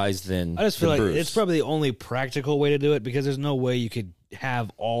wise than I just feel like Bruce. It's probably the only practical way to do it, because there's no way you could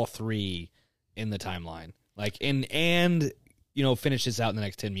have all three in the timeline, and finish this out in the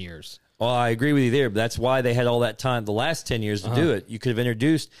next 10 years. Well, I agree with you there, but that's why they had all that time, the last 10 years to do it. You could have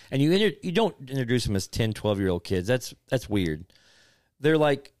introduced, and you don't introduce them as 10, 12-year-old kids. That's weird. They're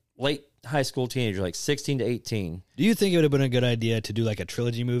like late high school teenagers, like 16 to 18. Do you think it would have been a good idea to do like a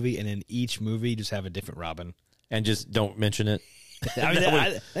trilogy movie, and in each movie just have a different Robin? And just don't mention it?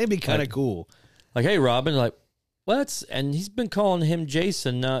 That'd be kind of cool. Like, hey, Robin, what? And he's been calling him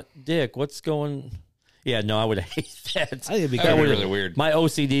Jason, not Dick. What's going... Yeah, no, I would hate that. I think it'd be That would be really weird. My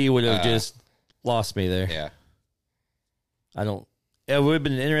OCD would have just lost me there. Yeah. It would have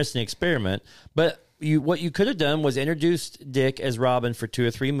been an interesting experiment, but what you could have done was introduced Dick as Robin for 2 or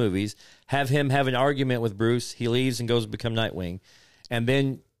 3 movies, have him have an argument with Bruce, he leaves and goes to become Nightwing, and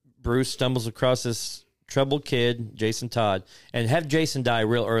then Bruce stumbles across this troubled kid, Jason Todd, and have Jason die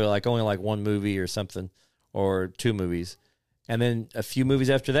real early, like only like one movie or something, or 2 movies. And then a few movies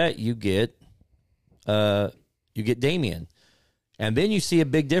after that, you get Damien. And then you see a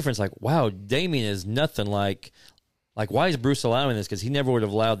big difference. Like, wow, Damien is nothing like why is Bruce allowing this? Because he never would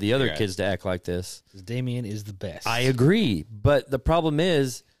have allowed the other kids to act like this. Damien is the best. I agree. But the problem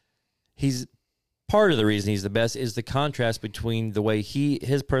is, part of the reason he's the best is the contrast between the way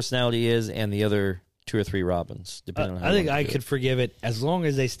his personality is and the other 2 or 3 Robins, depending on how I think you I do could forgive it as long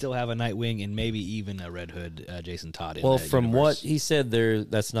as they still have a Nightwing and maybe even a Red Hood Jason Todd in Well, that from universe. what he said there,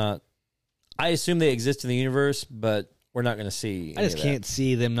 that's not... I assume they exist in the universe, but we're not going to see I just can't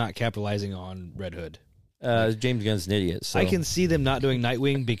see them not capitalizing on Red Hood. James Gunn's an idiot. So. I can see them not doing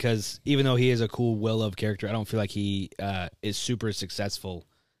Nightwing because even though he is a cool, well-loved character, I don't feel like he is super successful.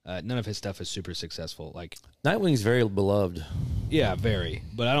 None of his stuff is super successful. Like Nightwing's very beloved. Yeah, very.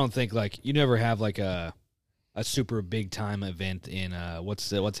 But I don't think like you never have like a super big time event in what's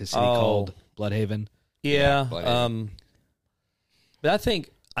his city called? Bloodhaven. Yeah. Bloodhaven. But I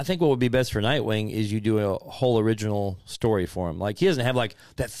think what would be best for Nightwing is you do a whole original story for him. Like he doesn't have like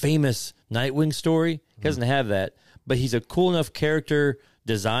that famous Nightwing story. He doesn't have that. But he's a cool enough character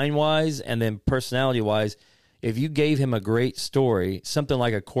design wise and then personality wise. If you gave him a great story, something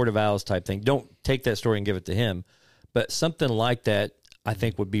like a Court of Owls type thing, don't take that story and give it to him. But something like that, I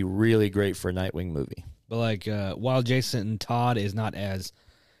think, would be really great for a Nightwing movie. But like, while Jason Todd is not as,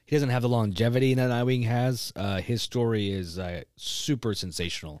 he doesn't have the longevity that Nightwing has. His story is super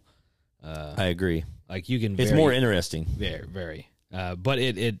sensational. I agree. Like you can, it's more interesting. Very, very. But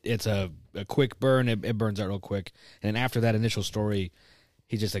it's a quick burn. It burns out real quick, and then after that initial story,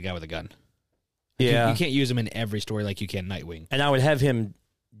 he's just a guy with a gun. Like Yeah, you can't use him in every story like you can Nightwing. And I would have him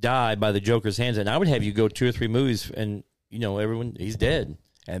die by the Joker's hands, and I would have you go 2 or 3 movies, and everyone he's dead,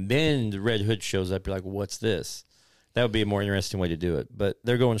 and then the Red Hood shows up. You're like, what's this? That would be a more interesting way to do it. But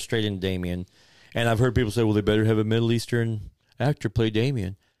they're going straight into Damien, and I've heard people say, well, they better have a Middle Eastern actor play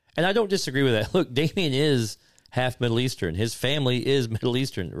Damien, and I don't disagree with that. Look, Damien is half Middle Eastern. His family is Middle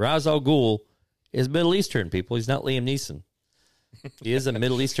Eastern. Ra's al Ghul is Middle Eastern, people. He's not Liam Neeson. He is a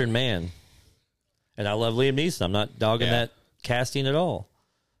Middle Eastern man. And I love Liam Neeson. I'm not dogging that casting at all.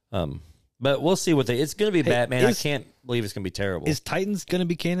 But we'll see it's going to be Batman. I can't believe it's going to be terrible. Is Titans going to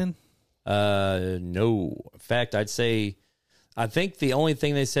be canon? No. In fact, I think the only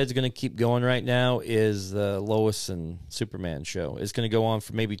thing they said is going to keep going right now is the Lois and Superman show. It's going to go on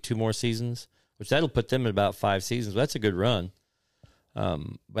for maybe 2 more seasons, which that'll put them at about 5 seasons. That's a good run.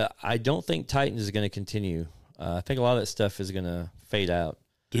 But I don't think Titans is going to continue. I think a lot of that stuff is going to fade out.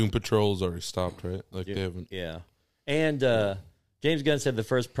 Doom Patrol's already stopped, right? Like they haven't. Yeah. And James Gunn said the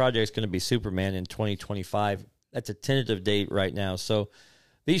first project is going to be Superman in 2025. That's a tentative date right now. So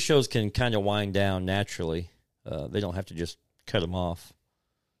these shows can kind of wind down naturally. They don't have to just cut them off.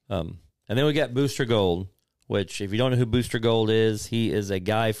 And then we got Booster Gold, which if you don't know who Booster Gold is, he is a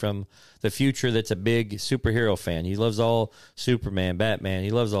guy from the future that's a big superhero fan. He loves all Superman, Batman.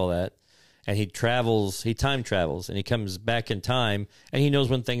 He loves all that. And he time travels, and he comes back in time, and he knows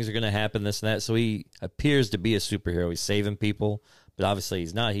when things are going to happen, this and that. So he appears to be a superhero. He's saving people, but obviously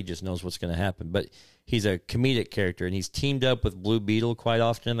he's not. He just knows what's going to happen. But he's a comedic character, and he's teamed up with Blue Beetle quite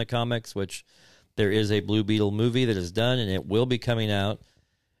often in the comics, which there is a Blue Beetle movie that is done, and it will be coming out.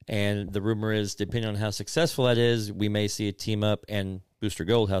 And the rumor is, depending on how successful that is, we may see a team up, and Booster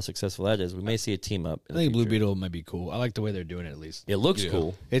Gold, how successful that is, we may see a team up. I think Blue Beetle might be cool. I like the way they're doing it, at least. It looks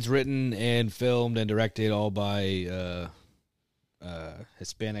cool. It's written and filmed and directed all by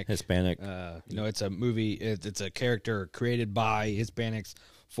Hispanic. It's a movie. It's a character created by Hispanics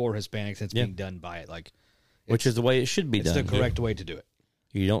for Hispanics. It's being done by it, which is the way it should be done. It's the correct way to do it.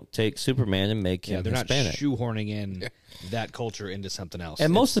 You don't take Superman and make him they're Hispanic. Not shoehorning in that culture into something else.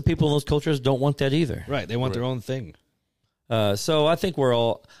 And most of the people in those cultures don't want that either. Right. They want their own thing. So I think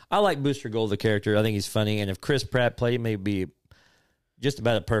I like Booster Gold, the character. I think he's funny. And if Chris Pratt played him, it'd be just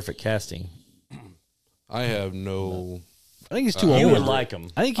about a perfect casting. I have no... I think he's too old. You would like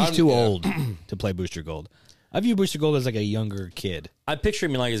him. I think he's too old to play Booster Gold. I view Booster Gold as like a younger kid. I picture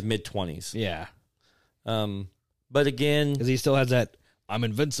him in like his mid-20s. Yeah. But again... Because he still has that I'm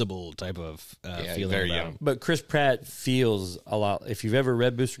invincible type of feeling very about young. him. But Chris Pratt feels a lot. If you've ever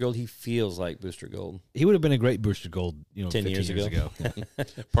read Booster Gold, he feels like Booster Gold. He would have been a great Booster Gold, 10 years ago.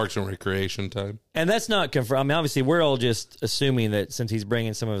 Parks and Recreation time. And that's not confirmed. I mean, obviously, we're all just assuming that since he's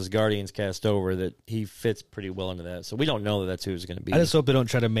bringing some of his Guardians cast over, that he fits pretty well into that. So we don't know that that's who it's going to be. I just hope they don't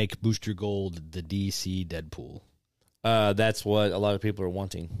try to make Booster Gold the DC Deadpool. That's what a lot of people are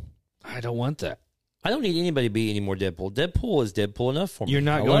wanting. I don't want that. I don't need anybody to be any more Deadpool. Deadpool is Deadpool enough for me. You're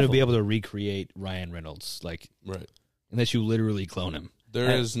not I going love to be him. able to recreate Ryan Reynolds, like Right. unless you literally clone him. There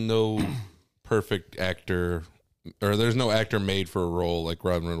is no perfect actor, or there's no actor made for a role like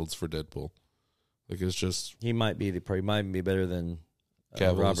Ryan Reynolds for Deadpool. Like it's just He might be better than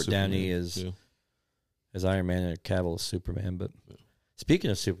Cavill as Robert Superman. Downey Yeah. as Iron Man and Cavill as Superman. But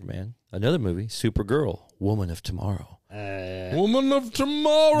speaking of Superman, another movie, Supergirl, Woman of Tomorrow. Woman of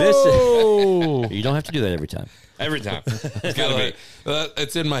Tomorrow. You don't have to do that every time. Every time. It's got to be.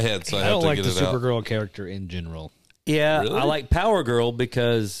 It's in my head, so I I have don't to like get the it out. Supergirl character in general. Yeah, Really? I like Power Girl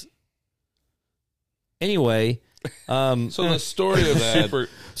because. Anyway, So the story of Super.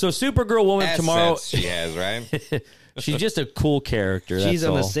 so Supergirl, Woman of Tomorrow, Assets she has, right? she's just a cool character. She's that's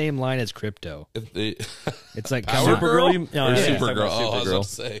on the all. same line as Crypto. It's like Power Supergirl? Girl? You- no, Or yeah, Supergirl. talking about Oh, I was Supergirl. about to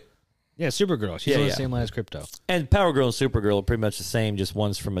say. Yeah, Supergirl. She's Yeah, on yeah. the same line as Crypto. And Power Girl and Supergirl are pretty much the same, just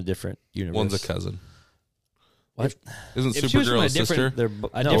one's from a different universe. One's a cousin. What? Isn't If she was from Supergirl a a sister? They're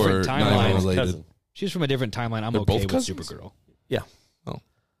A no, different or timeline. not even it's related? cousin. She's from a different timeline. I'm They're okay both with cousins? Supergirl. Yeah.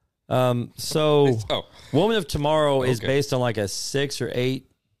 Oh. So Oh, Woman of Tomorrow is Okay. based on like a 6 or 8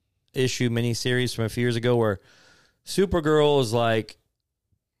 issue miniseries from a few years ago where Supergirl is like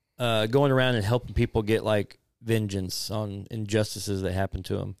going around and helping people get like vengeance on injustices that happen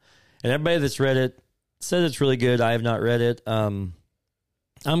to them. And everybody that's read it says it's really good. I have not read it. I'm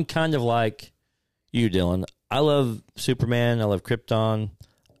kind of like you, Dylan. I love Superman. I love Krypton.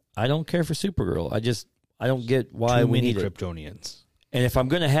 I don't care for Supergirl. I don't get why Too we many need it. Kryptonians. And if I'm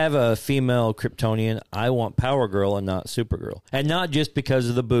going to have a female Kryptonian, I want Power Girl and not Supergirl. And not just because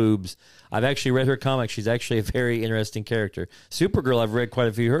of the boobs. I've actually read her comics. She's actually a very interesting character. Supergirl, I've read quite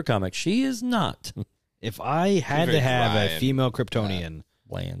a few of her comics. She is not If I had very to have dry a and- female Kryptonian,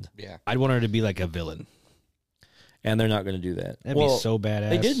 bland. yeah. I'd want her to be like a villain. And they're not going to do that. That'd be so badass.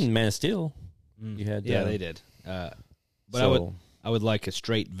 They did in Man of Steel. You had Yeah, they did. But so, I would like a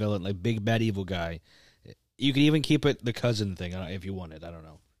straight villain, like big bad evil guy. You could even keep it the cousin thing if you wanted. I don't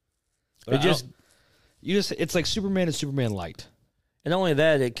know. But It just it's like Superman and Superman Light. and not only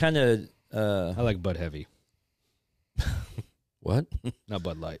that, it kind of I like Bud Heavy, what? not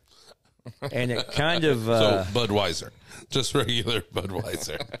Bud Light. And it kind of So Budweiser, just regular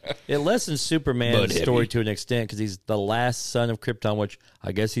Budweiser. it lessens Superman's Bud Heavy. story to an extent because he's the last son of Krypton, which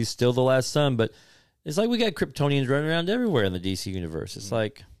I guess he's still the last son. But it's like we got Kryptonians running around everywhere in the DC universe. It's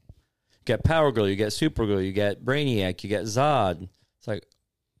like you got Power Girl, you got Supergirl, you got Brainiac, you got Zod. It's like,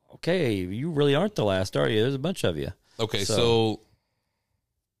 okay, you really aren't the last, are you? There's a bunch of you. Okay, So- so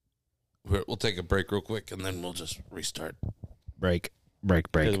we'll take a break real quick, and then we'll just restart. Break.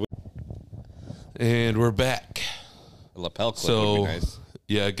 And we're back. A lapel clip So would be nice.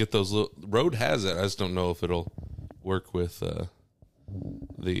 yeah, get those. Road has it. I just don't know if it'll work with the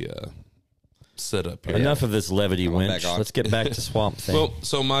setup here. Enough of this levity, Come on winch. back on. Let's get back to Swamp Thing. Well,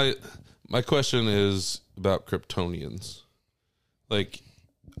 so my question is about Kryptonians. Like,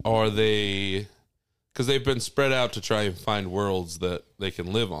 are they? Because they've been spread out to try and find worlds that they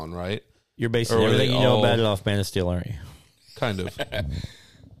can live on, right? You're basing or are everything they you know all- about it off Man of Steel, aren't you? Kind of.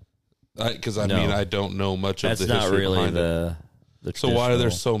 Because I No. mean, I don't know much That's of the not history really behind it. the So why are there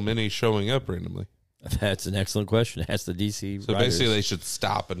traditional- so many showing up randomly? That's an excellent question. That's the DC. So writers. basically, they should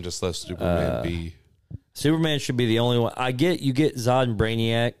stop and just let Superman be. Superman should be the only one. I get you get Zod and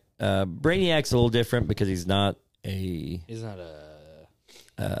Brainiac. Brainiac's a little different because he's not a He's not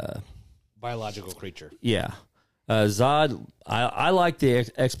a biological creature. yeah. Zod. I like the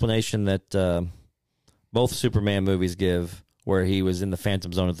explanation that both Superman movies give, where he was in the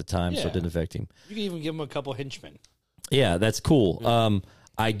Phantom Zone at the time, so Yeah. it didn't affect him. You can even give him a couple henchmen. Yeah, that's cool.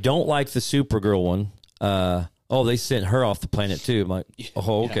 I don't like the Supergirl one. They sent her off the planet too. I'm like,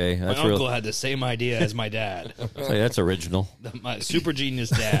 oh, okay, My that's uncle real. had the same idea as my dad. Hey, that's original. My super genius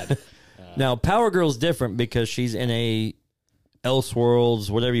dad. Now, Power Girl's different because she's in a Elseworlds,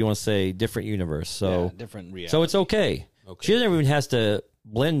 whatever you want to say, different universe. So, Yeah, different reality. so it's okay. She never even has to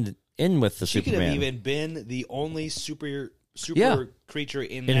blend in with the She could Superman. have even been the only super Yeah. creature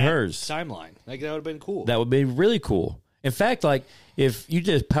in In that hers. timeline. Like that would have been cool. That would be really cool. In fact, like if you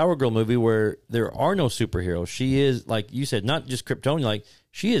did a Power Girl movie where there are no superheroes, she is, like you said, not just Kryptonian. Like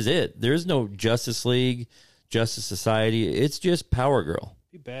she is it. There is no Justice League, Justice Society. It's just Power Girl.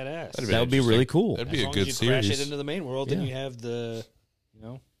 be badass. That would be really cool. That'd as be a long good as you crash series. it into the main world, then Yeah. you have the,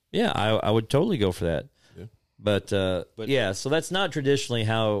 Yeah, I would totally go for that. Yeah. But yeah, so that's not traditionally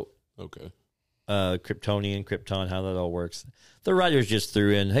how Okay. Krypton, how that all works. The writers just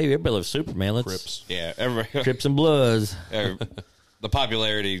threw in, hey, everybody loves Superman. Let's Crips. Yeah, everybody. Crips and Bloods. The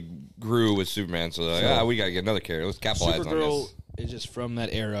popularity grew with Superman, so they're like, we got to get another character. Let's capitalize on Supergirl this. It's just from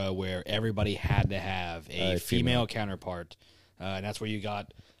that era where everybody had to have a female counterpart, and that's where you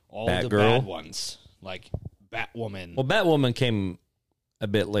got all the bad ones, like Batwoman. Well, Batwoman came a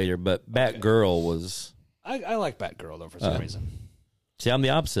bit later, but Batgirl was... I like Batgirl, though, for some reason. See, I'm the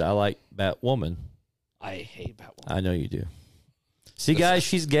opposite. I like Batwoman. I hate Batwoman. I know you do. See, guys,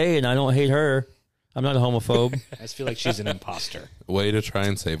 she's gay, and I don't hate her. I'm not a homophobe. I just feel like she's an imposter. Way to try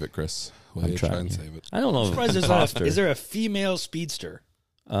and save it, Chris. Way to try and save it. I don't know. Is there a female speedster?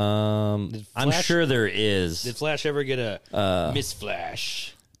 I'm sure there is. Did Flash ever get a Miss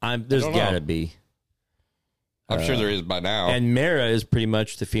Flash? There's got to be. I'm sure there is by now. And Mara is pretty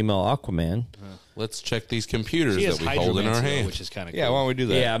much the female Aquaman. Let's check these computers She that has we hold in our hydromancy, hand. which is kind of cool. Yeah, why don't we do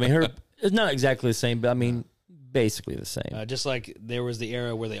that? Yeah, I mean, it's not exactly the same, but I mean, basically the same. Just like there was the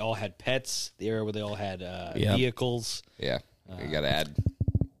era where they all had pets, the era where they all had vehicles. Yeah, you got to add.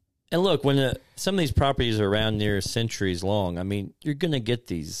 And look, when some of these properties are around near centuries long, I mean, you're going to get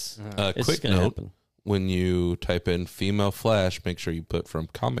these. It's Quick gonna note, happen. when you type in female Flash, make sure you put from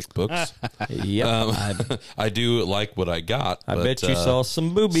comic books. Yep. I do like what I got. I but, bet you saw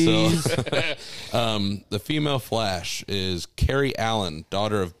some boobies. The female Flash is Carrie Allen,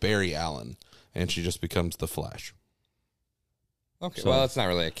 daughter of Barry Allen, and she just becomes the Flash. Okay, well, that's not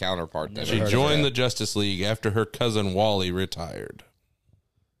really a counterpart. Then. She joined the Justice League after her cousin Wally retired.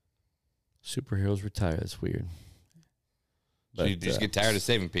 Superheroes retire. That's weird. But you just get tired of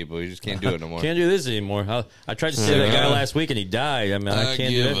saving people. You just can't do it no more. Can't do this anymore. I tried to save that guy last week and he died. I mean, I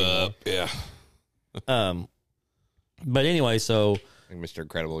can't do it anymore. Yeah. But anyway, so I think Mr.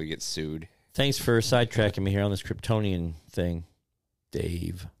 Incredible, you get sued. thanks for sidetracking me here on this Kryptonian thing,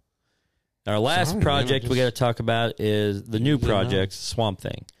 Dave. Our last project we got to talk about is the new project, Swamp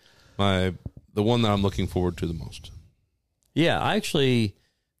Thing. The one that I'm looking forward to the most. Yeah, I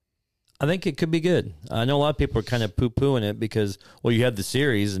think it could be good. I know a lot of people are kind of poo-pooing it because, well, you had the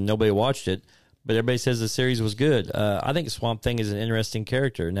series and nobody watched it, but everybody says the series was good. I think Swamp Thing is an interesting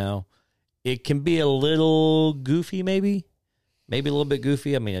character. Now, it can be a little goofy, maybe a little bit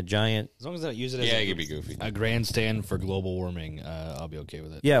goofy. I mean, a giant. As long as I don't use it as it could be goofy. a grandstand for global warming, I'll be okay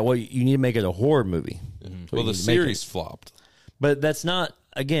with it. Yeah, well, you need to make it a horror movie. Mm-hmm. Well, the series flopped. But that's not,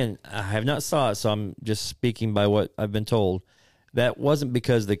 again, I have not saw it, so I'm just speaking by what I've been told. That wasn't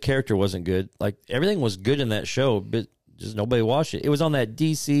because the character wasn't good. Like, everything was good in that show, but just nobody watched it. It was on that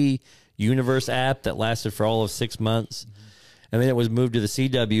DC Universe app that lasted for all of 6 months. Mm-hmm. And then it was moved to the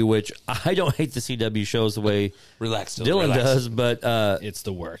CW, which I don't hate the CW shows the way Dylan does, but it's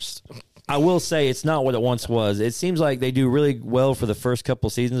the worst. I will say it's not what it once was. It seems like they do really well for the first couple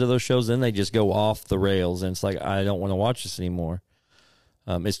seasons of those shows, then they just go off the rails, and it's like, I don't want to watch this anymore.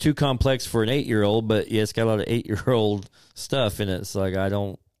 It's too complex for an 8-year-old, but yeah, it's got a lot of 8-year-old stuff in it. It's like, I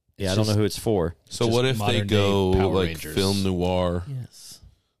don't know who it's for. So what if they go like Rangers. film noir? Yes.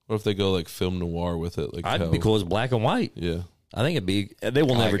 What if they go like film noir with it? Like I'd be cool as black and white. Yeah. I think it'd be. They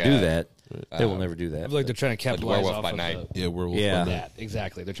will never do that. They will never do I that. feel like they're trying to capitalize Werewolf off by of Night. Yeah, werewolf. Yeah. that.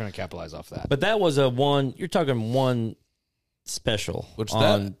 Exactly. They're trying to capitalize off that. But that was you're talking one special Which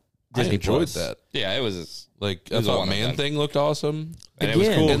on Disney I enjoyed Plus. that. Yeah, it was. Like It I was a thought one-off Man then. Thing looked awesome. And it was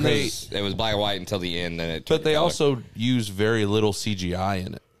Again. cool And they- because it was black and white until the end. Then it. But they turned color. also used very little CGI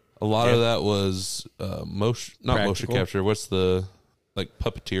in it. A lot of that was motion Practical. capture. What's the like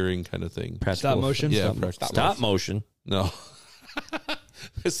puppeteering kind of thing? Practical. Stop motion? Yeah, Stop motion. No.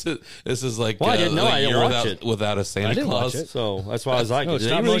 This is like Well, I didn't know. like I didn't you're watch it. without a Santa I didn't Claus. watch it. So that's why I was like, No, did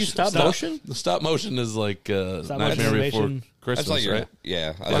stop they really motion- stop stop- motion? The stop motion is like Stop Nightmare motion Before animation. Christmas, That's like right?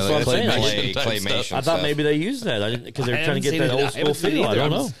 yeah. That's what I'm saying. Claymation. I thought maybe they used that. I didn't because they're I trying to haven't get seen that it. old I school haven't seen it feel. I either.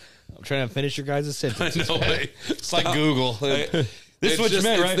 don't I'm know. I'm trying to finish your guys' sentence. No way. It's like Google. This is what you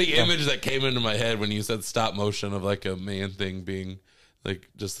meant, it's right? the image that came into my head when you said stop motion of like a man thing being like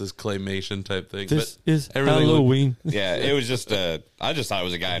just this claymation type thing. This but is everything looked- Halloween. Yeah, it was just I just thought it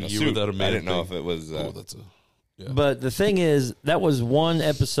was a guy in a You suit. without a man I didn't know thing. if it was. Oh, that's a But the thing is, that was one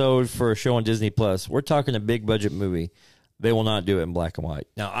episode for a show on Disney Plus. We're talking a big budget movie. They will not do it in black and white.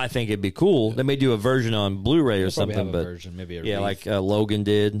 Now, I think it'd be cool. They may do a version on Blu-ray or Probably something, have a but version, maybe a yeah, like Logan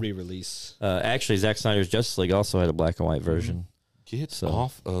did. re-release. Actually, Zack Snyder's Justice League also had a black and white version. get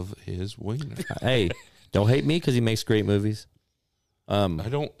off of his wiener. Hey, don't hate me because he makes great movies. I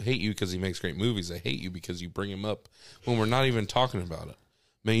don't hate you because he makes great movies. I hate you because you bring him up when we're not even talking about it.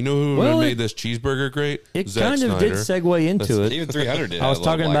 Man, you know who made this cheeseburger great? It Zack kind of did Snyder. segue into it. Even 300 did. I was have a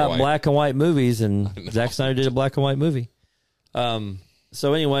talking little about black and white movies, and Zack Snyder did a black and white movie.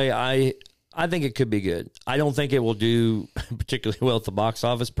 So anyway, I think it could be good. I don't think it will do particularly well at the box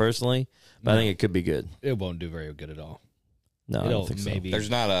office personally, but I think it could be good. It won't do very good at all. No, I don't think so. There's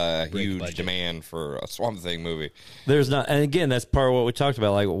not a break huge budget. demand for a Swamp Thing movie. There's not, and again, that's part of what we talked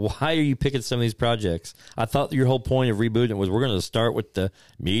about. Like, why are you picking some of these projects? I thought your whole point of rebooting it was we're going to start with the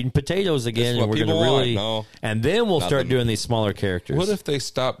meat and potatoes again, That's and what we're going to people really, want. No, and then we'll start nothing. doing these smaller characters. What if they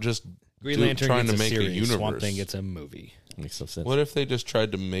stop just Green Lantern trying gets to make series, a universe? Swamp Thing gets a movie. Makes some sense. What if they just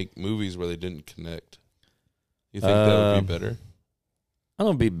tried to make movies where they didn't connect? You think that would be better? I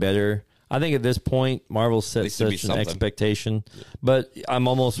don't be better. I think at this point, Marvel set least it'd be such an something. expectation, but I'm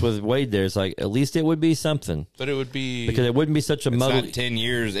almost with Wade there. It's like, at least it would be something. But it would be Because it wouldn't be such a it's muddled. not 10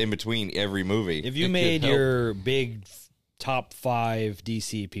 years in between every movie. If you It made could help. your big top 5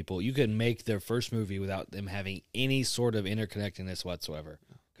 DC people, you could make their first movie without them having any sort of interconnectedness whatsoever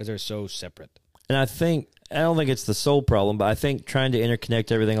because they're so separate. And I don't think it's the sole problem, but I think trying to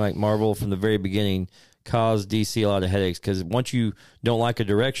interconnect everything like Marvel from the very beginning caused DC a lot of headaches because once you don't like a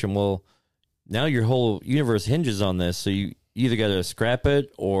direction, well, now your whole universe hinges on this. So you either got to scrap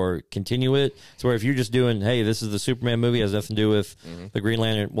it or continue it. So where if you're just doing, hey, this is the Superman movie, has nothing to do with the Green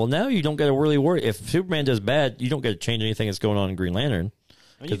Lantern. Well, now you don't got to really worry. If Superman does bad, you don't got to change anything that's going on in Green Lantern.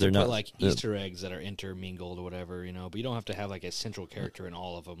 I mean, you they're can not put like Easter eggs that are intermingled or whatever, but you don't have to have like a central character in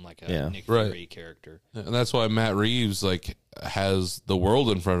all of them, like a Yeah. Nick Right. Fury character. and that's why Matt Reeves has the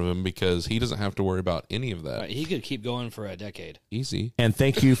world in front of him because he doesn't have to worry about any of that. Right, he could keep going for a decade. Easy. And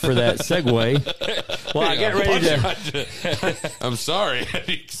thank you for that segue. Well, I get ready to. I'm sorry.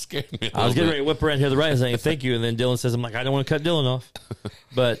 You scared me. I was getting ready to whip around here the right and saying thank you, and then Dylan says, "I'm like, I don't want to cut Dylan off."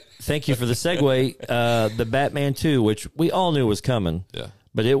 But thank you for the segue. The Batman 2, which we all knew was coming. Yeah.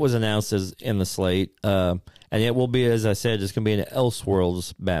 But it was announced as in the slate, and it will be, as I said, it's going to be an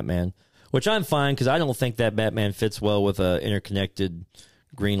Elseworlds Batman, which I'm fine because I don't think that Batman fits well with a interconnected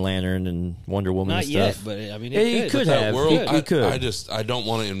Green Lantern and Wonder Woman Not and yet, stuff. but I mean, Yeah, he it could could. have. World, He could. I don't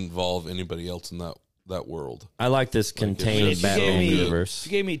want to involve anybody else in that world. I like this If contained you gave Batman me- universe.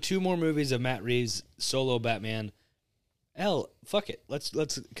 If you gave me 2 more movies of Matt Reeves solo Batman, hell, fuck it. Let's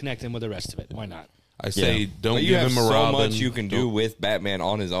connect him with the rest of it. Why not? I say Yeah. don't But you give have him a so Robin. much you can do with Batman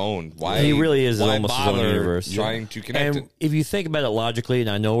on his own. Why He really is why almost his own bother universe. Trying to connect And it. if you think about it logically, and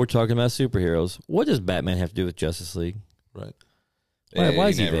I know we're talking about superheroes, what does Batman have to do with Justice League? Right. Why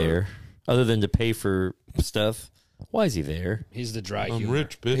is he never- there? Other than to pay for stuff, why is he there? He's the dry I'm humor.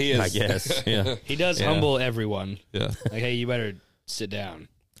 rich, bitch. He is. I guess, yeah. He does Yeah. humble everyone. Yeah. Like, hey, you better sit down.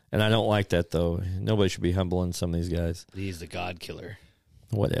 And I don't like that though. Nobody should be humbling some of these guys. He's the God killer.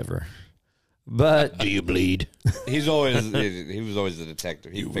 Whatever. But Do you bleed? He was always the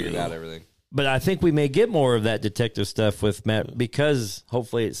detective. He figured out everything. but I think we may get more of that detective stuff with Matt because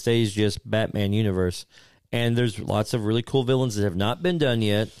hopefully it stays just Batman universe. And there's lots of really cool villains that have not been done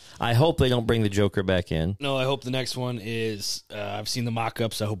yet. I hope they don't bring the Joker back in. No, I hope the next one is. I've seen the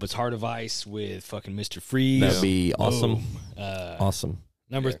mock-ups. I hope it's Heart of Ice with fucking Mr. Freeze. That'd be awesome. Boom. Awesome.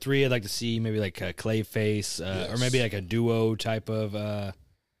 Number 3, I'd like to see maybe like a Clayface, or maybe like a duo type of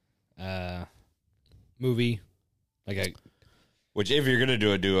movie. Like a Which, if you're gonna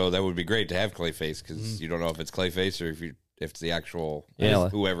do a duo, that would be great to have Clayface because you don't know if it's Clayface or if it's the actual Yeah.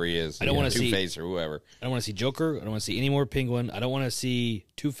 whoever he is. I don't wanna see- Two-Face or whoever. I don't want to see Joker. I don't want to see any more Penguin. I don't want to see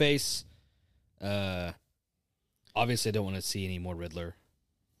Two-Face. Obviously, I don't want to see any more Riddler.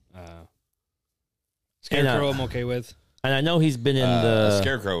 Scarecrow, I'm okay with. And I know he's been in A the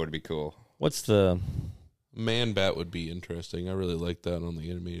Scarecrow would be cool. what's the Man Bat would be interesting. I really like that on the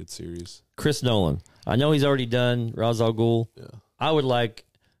animated series. Chris Nolan. I know he's already done Ra's al Ghul. Yeah. I would like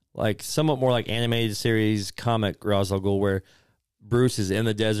somewhat more like animated series comic Ra's al Ghul where Bruce is in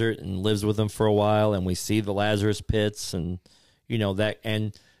the desert and lives with them for a while and we see the Lazarus pits and that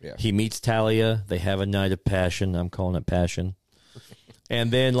and Yeah. he meets Talia. They have a night of passion. I'm calling it passion. And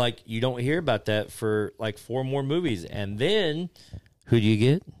then you don't hear about that for 4 more movies. And then who do you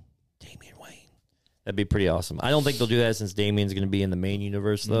get? Damian Wayne. That'd be pretty awesome. I don't think they'll do that since Damian's going to be in the main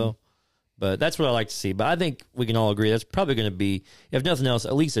universe, though. But that's what I like to see. But I think we can all agree that's probably going to be, if nothing else,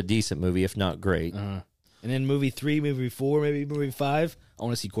 at least a decent movie, if not great. And then movie 3, movie 4, maybe movie 5, I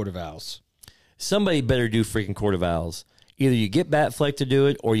want to see Court of Owls. Somebody better do freaking Court of Owls. Either you get Batfleck to do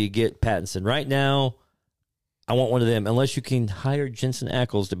it or you get Pattinson. Right now, I want one of them, unless you can hire Jensen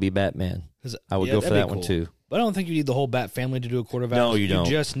Ackles to be Batman. I would go for that'd be that one, cool. too. But I don't think you need the whole Bat family to do a Court of Owls. No, you don't.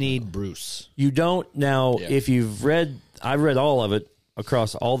 You just need Bruce. You don't now. Yeah. If you've read, I've read all of it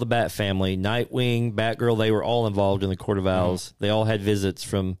across all the Bat family. Nightwing, Batgirl, they were all involved in the Court of Owls. They all had visits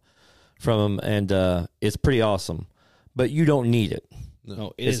from them, and it's pretty awesome. But you don't need it.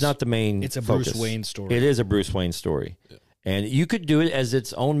 No, It's not the main. It's a focus. Bruce Wayne story. It is a Bruce Wayne story. And you could do it as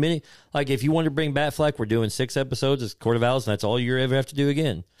its own mini. Like if you want to bring Batfleck, we're doing 6 episodes. It's Court of Owls, and that's all you ever have to do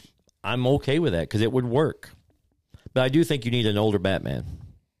again. I'm okay with that because it would work. But I do think you need an older Batman.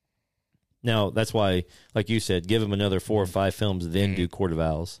 Now, that's why, like you said, give him another 4 or 5 films, then do Court of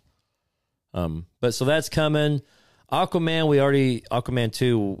Owls. But so that's coming. Aquaman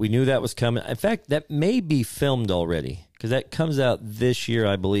 2, we knew that was coming. In fact, that may be filmed already because that comes out this year,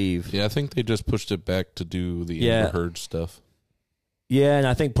 I believe. Yeah, I think they just pushed it back to do the Amber Heard stuff. Yeah, and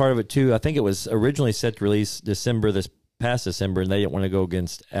I think part of it, too, I think it was originally set to release this past December, and they didn't want to go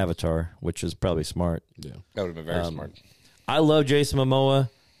against Avatar, which is probably smart. Yeah, That would have been very smart. I love Jason Momoa.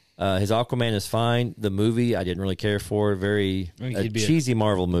 His Aquaman is fine. The movie, I didn't really care for. Very cheesy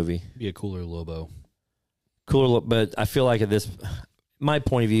Marvel movie. Be a cooler Lobo. Cooler, but I feel like at this, my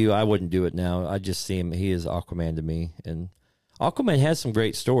point of view, I wouldn't do it now. I just see him. He is Aquaman to me. And Aquaman has some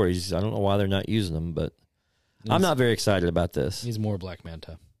great stories. I don't know why they're not using them, but I'm not very excited about this. He's more Black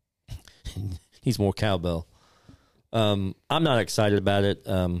Manta. He's more cowbell. I'm not excited about it.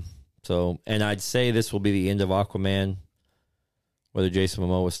 And I'd say this will be the end of Aquaman. Whether Jason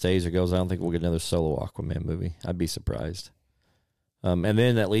Momoa stays or goes, I don't think we'll get another solo Aquaman movie. I'd be surprised. And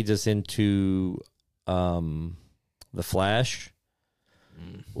then that leads us into The Flash.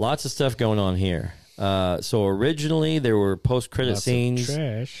 Lots of stuff going on here. So originally there were post-credit scenes.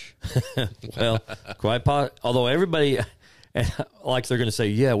 Trash. Well, although everybody, like they're going to say,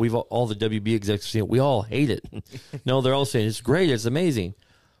 yeah, all the WB execs seen it. We all hate it. No, they're all saying it's great, it's amazing.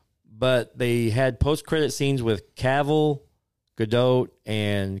 But they had post-credit scenes with Cavill, Godot,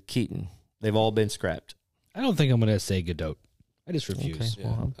 and Keaton. They've all been scrapped. I don't think I'm going to say Godot. I just refuse. Okay,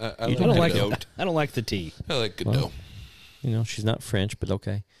 well, I don't like Godot. I don't like the T. I like Godot. Well, she's not French, but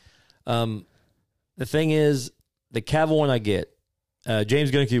okay. The thing is, the Cavill one I get.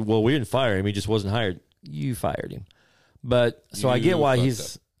 James Gunn, well, we didn't fire him. He just wasn't hired. You fired him. But so I get why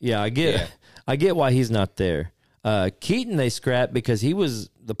he's up. I get why he's not there. Keaton they scrapped because he was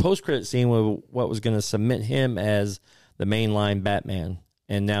the post credit scene with what was going to cement him as the mainline Batman,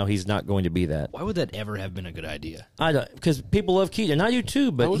 and now he's not going to be that. Why would that ever have been a good idea? I don't, because people love Keaton, and I do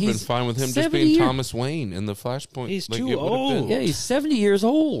too. But I would have been fine with him just being Thomas Wayne in the Flashpoint. He's too old. Yeah, he's 70 years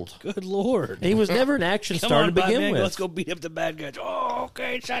old. Good Lord! And he was never an action star to begin Batman, with. Let's go beat up the bad guys. Oh,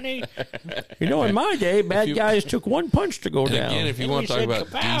 okay, Sonny. In my day, bad guys took one punch to go and down. Again, if you want to talk about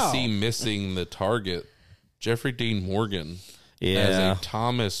kapow. DC missing the target, Jeffrey Dean Morgan as a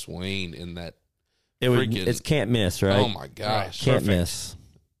Thomas Wayne in that. It's can't miss, right? Oh my gosh, can't miss.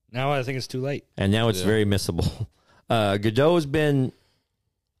 Now I think it's too late, and now it's very missable. Godot has been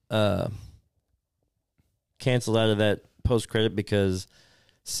canceled out of that post credit because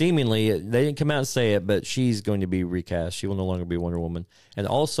seemingly they didn't come out and say it, but she's going to be recast. She will no longer be Wonder Woman, and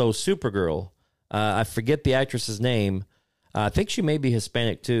also Supergirl. I forget the actress's name. I think she may be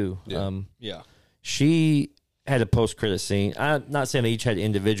Hispanic too. Yeah. She had a post credit scene. I'm not saying they each had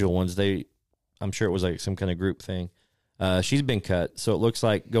individual ones. I'm sure it was like some kind of group thing. She's been cut, so it looks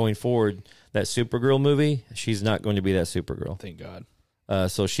like going forward, that Supergirl movie, she's not going to be that Supergirl. Thank God.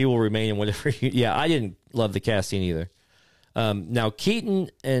 So she will remain in whatever. I didn't love the casting either. Now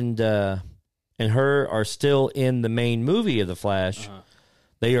Keaton and her are still in the main movie of the Flash.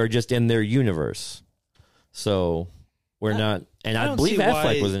 They are just in their universe. So we're not. And I believe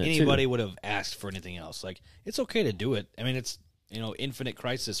Affleck was in it too. Anybody would have asked for anything else. Like, it's okay to do it. I mean, it's Infinite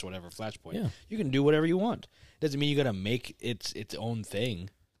Crisis or whatever, Flashpoint. Yeah. You can do whatever you want. Doesn't mean you got to make its own thing.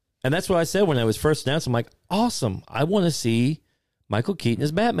 And that's what I said when I was first announced. I'm like, awesome. I want to see Michael Keaton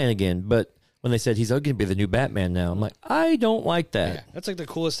as Batman again. But when they said he's going to be the new Batman now, I'm like, I don't like that. Yeah. That's like the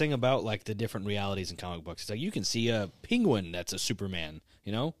coolest thing about like the different realities in comic books. It's like you can see a Penguin that's a Superman,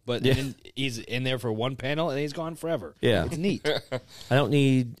 but then he's in there for one panel and he's gone forever. Yeah. It's neat. I don't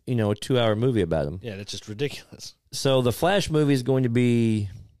need, a 2-hour movie about him. Yeah, that's just ridiculous. So the Flash movie is going to be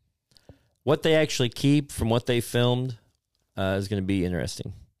what they actually keep from what they filmed is going to be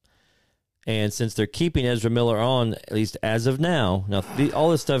interesting. And since they're keeping Ezra Miller on, at least as of now,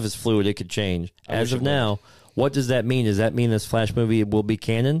 all this stuff is fluid. It could change. As of now, what does that mean? Does that mean this Flash movie will be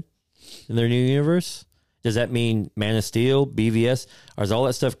canon in their new universe? Does that mean Man of Steel, BVS? Or is all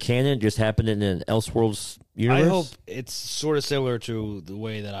that stuff canon? Just happened in an Elseworlds universe? I hope it's sort of similar to the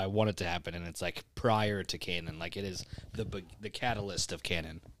way that I want it to happen, and it's like prior to canon. Like it is the catalyst of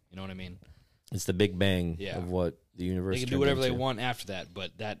canon. You know what I mean? It's the big bang of what the universe. They can do whatever they want after that,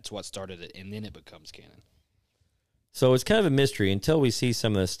 but that's what started it, and then it becomes canon. So it's kind of a mystery until we see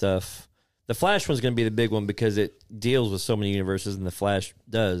some of this stuff. The Flash one's going to be the big one because it deals with so many universes, and the Flash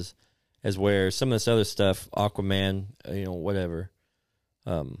does, as where some of this other stuff, Aquaman, whatever.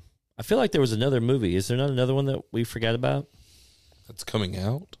 I feel like there was another movie. Is there not another one that we forgot about? That's coming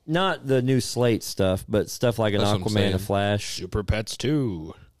out? Not the new Slate stuff, but stuff like an Aquaman, a Flash. Super Pets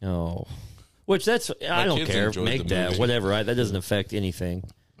 2. Oh. Which I don't kids care. enjoyed Make the that movie. whatever. Right? That doesn't affect anything.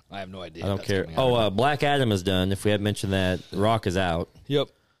 I have no idea. I don't That's care. coming out. Black Adam is done. If we haven't mentioned that, Rock is out. Yep.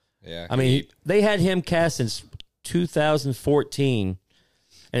 Yeah. I mean, they had him cast since 2014,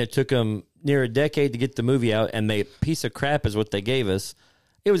 and it took them near a decade to get the movie out, and they piece of crap is what they gave us.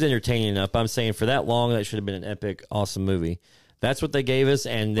 It was entertaining enough. I'm saying for that long, that should have been an epic, awesome movie. That's what they gave us,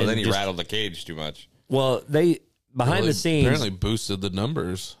 and then, then he rattled the cage too much. Well, they behind the It scenes apparently boosted the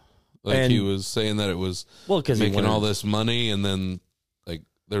numbers. Like And- he was saying that it was 'cause he making wanted- all this money, and then like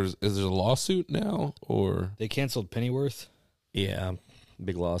is there a lawsuit now or They canceled Pennyworth. Yeah,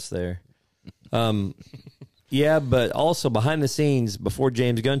 big loss there. Yeah, but also behind the scenes, before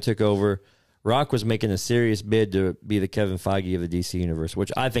James Gunn took over, Rock was making a serious bid to be the Kevin Feige of the DC universe,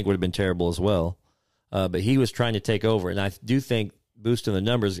 which I think would have been terrible as well. But he was trying to take over, and I do think boosting the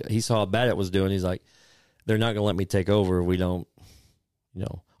numbers, he saw how bad it was doing. He's like, they're not going to let me take over if we don't,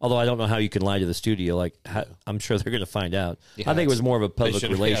 Although I don't know how you can lie to the studio. Like, I'm sure they're going to find out. Yeah, I think it was more of a They public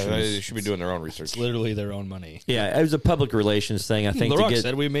should, relations. they should be doing their own research. It's literally their own money. Yeah, it was a public relations thing. I think The to Rock get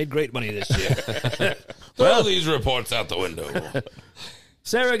said we made great money this year. throw these reports out the window?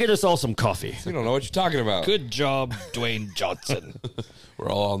 Sarah, get us all some coffee. We don't know what you're talking about. Good job, Dwayne Johnson. We're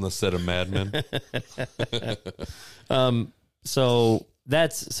all on the set of Mad Men. So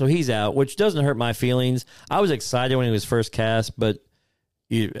he's out, which doesn't hurt my feelings. I was excited when he was first cast, but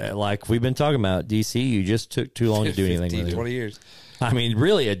like we've been talking about, DC, you just took too long to do anything 15, with it. 20 years. I mean,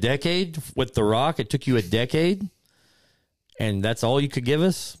 really, a decade with The Rock? It took you a decade, and that's all you could give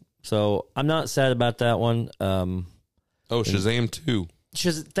us? So I'm not sad about that one. Shazam 2.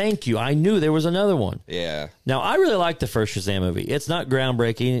 Thank you. I knew there was another one. Yeah. Now, I really liked the first Shazam movie. It's not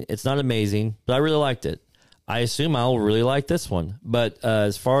groundbreaking. It's not amazing, but I really liked it. I assume I'll really like this one. But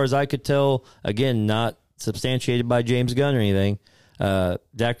as far as I could tell, again, not substantiated by James Gunn or anything,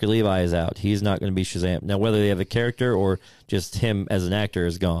 Zachary Levi is out. He's not going to be Shazam. Now, whether they have a character or just him as an actor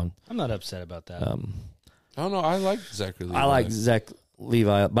is gone. I'm not upset about that. I don't know. I like Zachary Levi. I like Zach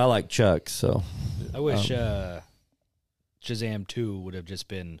Levi, but I like Chuck, so. I wish Shazam 2 would have just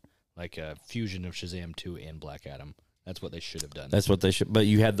been like a fusion of Shazam 2 and Black Adam. That's what they should have done. That's what they should. But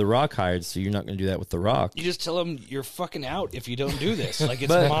you had The Rock hired, so you're not going to do that with The Rock. You just tell them you're fucking out if you don't do this. Like, it's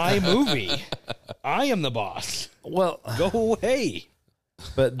But- my movie. I am the boss. Well, Go away.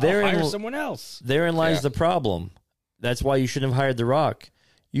 but I'll hire someone else. therein lies Yeah. the problem. That's why you shouldn't have hired The Rock.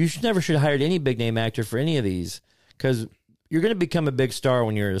 You never should have hired any big name actor for any of these, because you're going to become a big star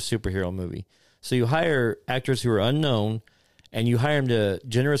when you're in a superhero movie. So you hire actors who are unknown, and you hire them to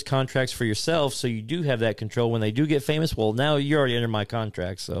generous contracts for yourself, so you do have that control when they do get famous. Well, now you're already under my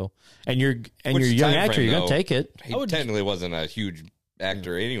contract, so you're Which a young time actor, frame, you're going though? to take it. He technically wasn't a huge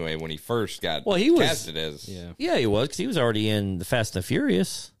actor anyway when he first got Well, he was- casted as. Yeah. Yeah, he was, because he was already in The Fast and the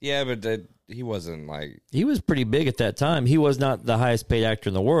Furious. Yeah, but he wasn't like. He was pretty big at that time. He was not the highest paid actor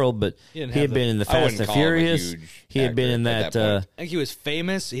in the world, but He didn't he have had been in The I Fast wouldn't and call him a Furious. huge He had been in actor that. at that point. I think he was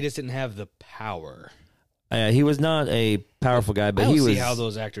famous. He just didn't have the power. He was not a powerful guy, but I don't he see was. how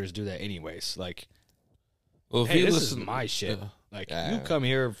those actors do that anyways. Like, Well, if hey, you this listen, is my shit. Like, Yeah. you come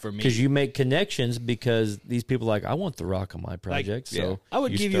here for me. Because you make connections, because these people are like, I want The Rock on my project. so yeah. I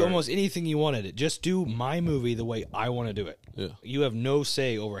would give you start- almost anything you wanted. Just do my movie the way I want to do it. Yeah. You have no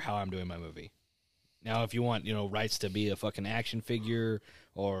say over how I'm doing my movie. Now, if you want, rights to be a fucking action figure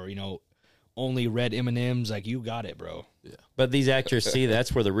or, only red M&Ms, like, you got it, bro. But these actors see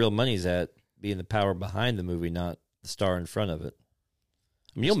that's where the real money's at, being the power behind the movie, not the star in front of it.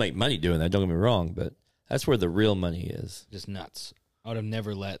 I mean, you'll make money doing that, don't get me wrong, but that's where the real money is. Just nuts. I would have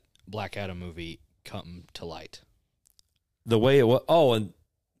never let Black Adam movie come to light. The way it was. Oh, and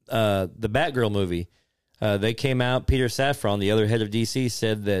the Batgirl movie, they came out. Peter Safran, the other head of DC,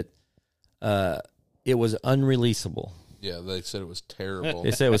 said that it was unreleasable. Yeah, they said it was terrible.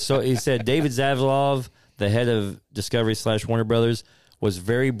 They said it was so. He said David Zaslav, the head of Discovery / Warner Brothers, was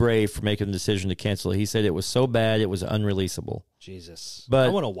very brave for making the decision to cancel it. He said it was so bad it was unreleasable. Jesus. But- I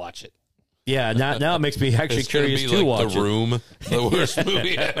want to watch it. Yeah, now it makes me actually It's gonna curious be to like watch The it. Room, the worst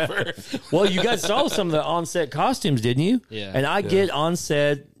movie ever. Well, you guys saw some of the on-set costumes, didn't you? Yeah. And I get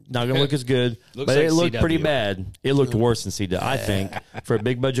on-set, not going to look as good, Looks but like it looked pretty CW. bad. It looked worse than CW, I think. For a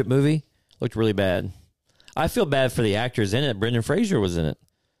big-budget movie, looked really bad. I feel bad for the actors in it. Brendan Fraser was in it.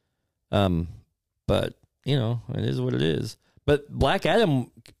 But, it is what it is. But Black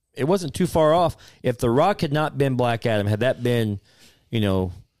Adam, it wasn't too far off. If The Rock had not been Black Adam, had that been,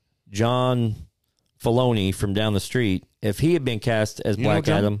 John Filoni from down the street, if he had been cast as Black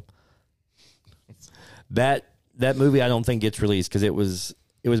John? Adam, that movie I don't think gets released because it was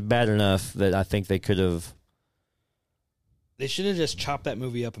bad enough that I think they could have. They should have just chopped that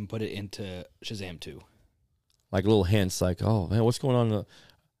movie up and put it into Shazam 2. Like little hints, like, oh man, what's going on?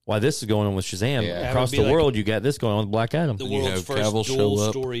 Why this is going on with Shazam? Yeah. Across the world, you got this going on with Black Adam. The And you world's have first Cavill show dual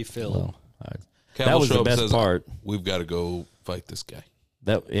up. story film. Well, Cavill that was show the up best says, part. We've got to go fight this guy.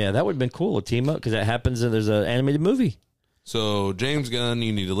 That would have been cool, a team up, because that happens and there's an animated movie. So, James Gunn,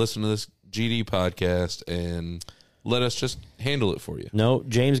 you need to listen to this GD podcast and let us just handle it for you. No,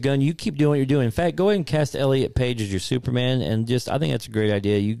 James Gunn, you keep doing what you're doing. In fact, go ahead and cast Elliot Page as your Superman, and I think that's a great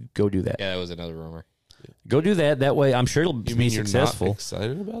idea. You go do that. Yeah, that was another rumor. Go do that. That way, I'm sure it'll You be mean you're successful. not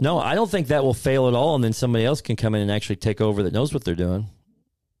excited about No, I don't think that will fail at all, and then somebody else can come in and actually take over that knows what they're doing.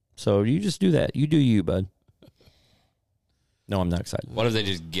 So you just do that. You do you, bud. No, I'm not excited. What if they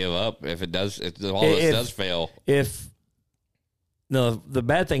just give up if all this does fail? No, the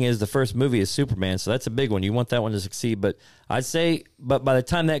bad thing is the first movie is Superman, so that's a big one. You want that one to succeed, but I'd say, but by the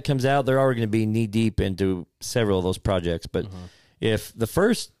time that comes out, they're already going to be knee deep into several of those projects. But if the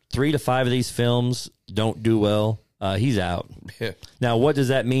first 3 to 5 of these films don't do well, he's out. Yeah. Now, what does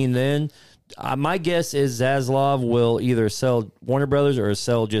that mean then? My guess is Zaslav will either sell Warner Brothers or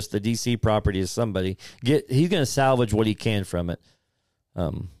sell just the DC property to somebody. He's going to salvage what he can from it,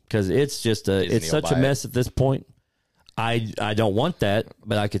 because it's just it's such a mess at this point. I don't want that,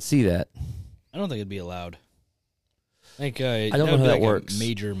 but I could see that. I don't think it'd be allowed. I think I don't know how that works. A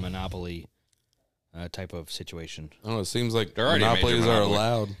major monopoly type of situation. I don't know. It seems like They're already monopolies major are monopoly.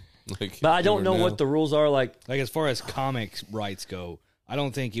 allowed. Like, But I don't know what the rules are like. Like as far as comics rights go, I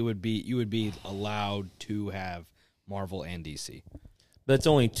don't think you would be allowed to have Marvel and DC. That's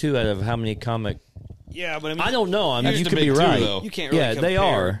only 2 out of how many comic? Yeah, but I mean, I don't know. I mean, That's you the could be big 2, right. though. you can't really Yeah, compare they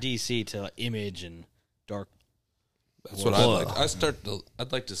are. DC to Image and Dark. That's what Well, I'd like.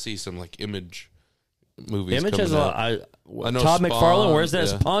 I'd like to see some like Image movies. Image coming has a lot. out. I know Todd Spawn, McFarlane. Where's that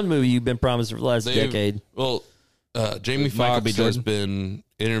yeah. Spawn movie you've been promised for the last decade? Well, Jamie With Michael B. Foxx has Jordan? been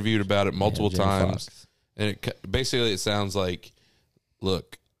interviewed about it multiple Jamie times, Foxx. and basically it sounds like,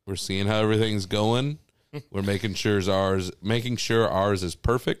 look, we're seeing how everything's going. We're making sure ours is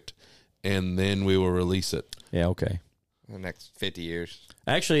perfect, and then we will release it. Yeah, okay. The next 50 years.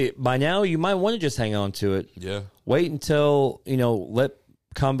 Actually, by now you might want to just hang on to it. Yeah, Wait until let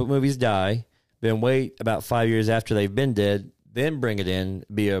comic book movies die. Then wait about 5 years after they've been dead. Then bring it in.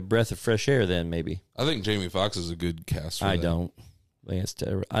 Be a breath of fresh air. Then maybe. I think Jamie Foxx is a good cast. For I that. don't. I think it's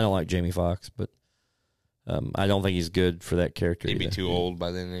terrible. I don't like Jamie Foxx, but I don't think he's good for that character. He'd be either. too old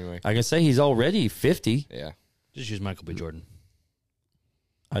by then anyway. I can say he's already 50. Yeah. Just use Michael B. Jordan.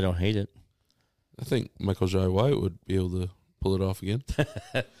 I don't hate it. I think Michael Jai White would be able to pull it off again.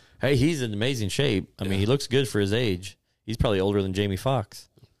 Hey, he's in amazing shape. I mean, he looks good for his age. He's probably older than Jamie Foxx.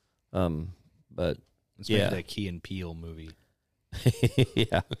 But Let's yeah, make that Key and Peele movie.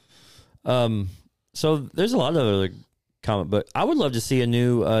 yeah. So there's a lot of other comic book. I would love to see a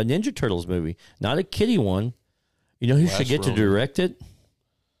new Ninja Turtles movie, not a kiddie one. You know who should get to Ronin. direct it?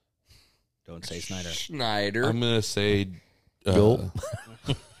 Don't say Snyder. Schneider. I'm gonna say, Gulp.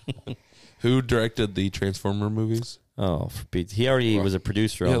 who directed the Transformer movies? Oh, for Pete, he already was a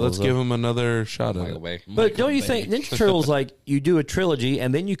producer. Yeah, on let's those. give him another shot at Michael it. Bay. But don't you think Ninja Turtles, like, you do a trilogy,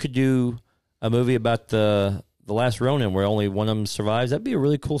 and then you could do a movie about the last Ronin where only one of them survives? That'd be a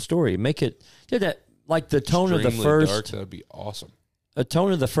really cool story. Make it that like the tone of the Extremely first, dark, that'd be awesome. a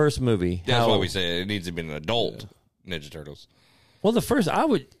tone of the first movie. That's how- why we say it needs to be an adult Ninja Turtles. Well, the first,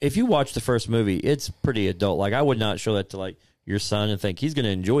 if you watch the first movie, it's pretty adult. Like, I would not show that to like your son and think he's going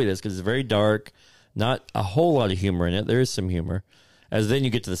to enjoy this because it's very dark. Not a whole lot of humor in it. There is some humor. As then you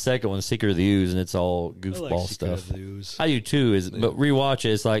get to the second one, Secret of the Ooze, and it's all goofball stuff. I do too. But rewatch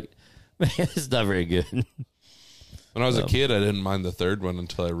it, it's like, man, it's not very good. When I was a kid, I didn't mind the third one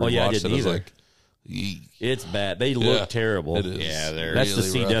until I rewatched yeah, I it. didn't I was either. like, "Eek." It's bad. They look Yeah, terrible. it is. Yeah, they're That's really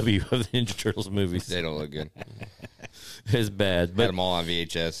the rough. CW of the Ninja Turtles movies. They don't look good. It's bad. Had But them all on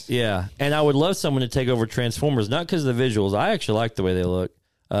VHS. yeah, and I would love someone to take over Transformers, not because of the visuals. I actually like the way they look.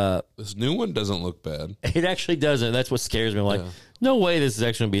 This new one doesn't look bad. It actually doesn't. That's what scares me. I'm like, no way this is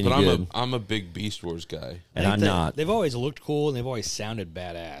actually going to be But any good. I'm a big Beast Wars guy. And I'm not. They've always looked cool and they've always sounded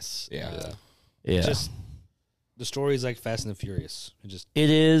badass. Yeah. Yeah. Just the story's like Fast and the Furious. It just It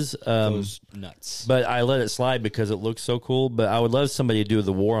is. goes nuts. But I let it slide because it looks so cool. But I would love somebody to do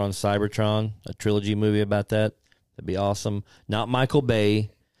the War on Cybertron, a trilogy movie about that. That'd be awesome. Not Michael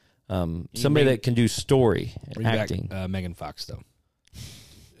Bay. Somebody that can do story and Bring acting. back Megan Fox though.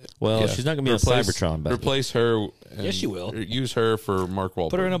 Well, Yeah. she's not going to be on Cybertron. But Replace her. And Yes, she will. Use her for Mark Wahlberg.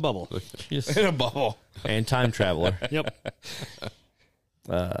 Put her in a bubble. In a bubble. and Time Traveler. Yep.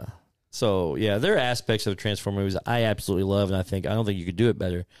 So yeah, there are aspects of Transformer movies I absolutely love, and I don't think you could do it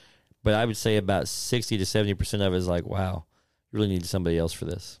better. But I would say about 60 to 70% of it is like, wow, You really need somebody else for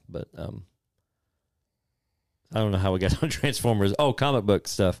this. But I don't know how we got on Transformers. Oh, comic book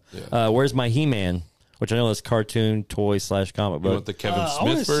stuff. Yeah. Where's my He-Man? Which I know is cartoon, toy / comic You book. want the Kevin I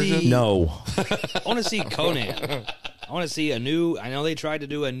wanna Smith version? see- No, I want to see Conan. I want to see a new. I know they tried to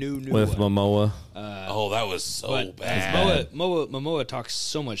do a new with one. Momoa. Oh, that was so But bad. Momoa talks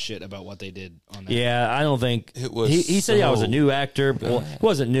so much shit about what they did on that. Yeah, I don't think It was He said I was a so new actor. Well, he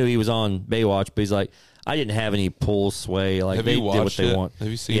wasn't new. He was on Baywatch, but he's like, I didn't have any pull sway. Like Have they you did what watched they it? want. Have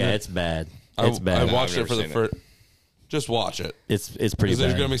you seen Yeah, it? it's bad. I- It's bad. I watched I've it for the never seen first. Just watch it. It's pretty Because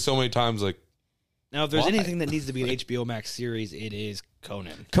there's bad. going to be so many times like, Now, if there's Why? anything that needs to be an HBO Max series, it is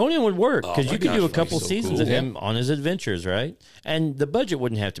Conan. Conan would work because my you could gosh, do a that'd be couple so seasons cool. of him on his adventures, right? And the budget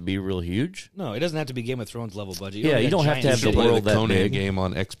wouldn't have to be real huge. No, it doesn't have to be Game of Thrones level budget. Yeah, already you got don't have to giant have should the shit. play world the that Conan big. game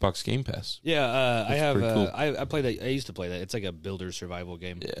on Xbox Game Pass. Yeah, I have. pretty cool. I played that. I used to play that. It's like a builder survival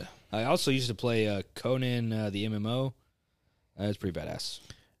game. Yeah. I also used to play Conan the MMO. It's pretty badass.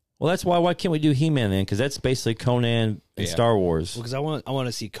 Well, that's why can't we do He-Man then? Because that's basically Conan and Yeah. Star Wars. Because I want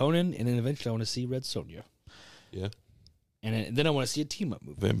to see Conan, and then eventually I want to see Red Sonja, Yeah. and then I want to see a team up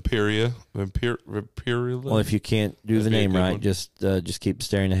movie. Vampiria. Well, if you can't do That'd the be a name good right, one. just keep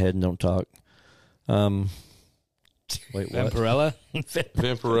staring ahead and don't talk. Wait, what? Vampirella.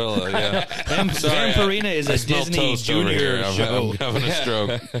 Vampirella, yeah. Vampirina is I a smell Disney toast over Junior here. I'm show. having a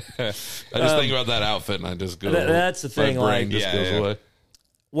stroke. I just think about that outfit and I just go. That's the thing, My brain like- just Yeah, goes yeah. away.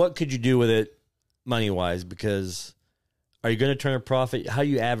 What could you do with it money-wise? Because are you going to turn a profit? How do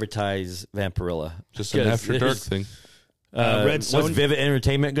you advertise Vampirilla? Just an Because after dark there's- thing. Red what's Sonja. Vivid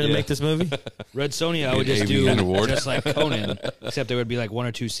Entertainment going to Yeah. make this movie? Red Sonja, I would An just do AVN award. just like Conan, except there would be like one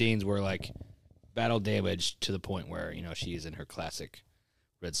or two scenes where like battle damage to the point where she's in her classic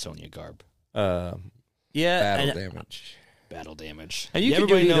Red Sonja garb. Yeah, Battle and damage. Battle damage. And you could do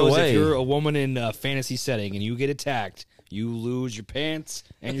everybody it either knows way. if you're a woman in a fantasy setting and you get attacked, you lose your pants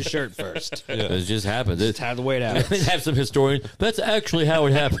and your shirt first. it just happened. That's how the way it out. They have some historian. That's actually how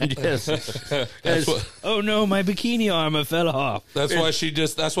it happened. Yes. That's what. Oh no, my bikini armor fell off. That's why she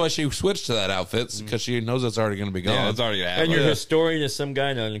just. That's why she switched to that outfit because she knows it's already going to be gone. Yeah, it's already gonna happen. And your historian is some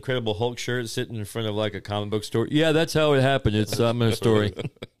guy in an Incredible Hulk shirt sitting in front of like a comic book store. Yeah, that's how it happened. It's I'm a historian.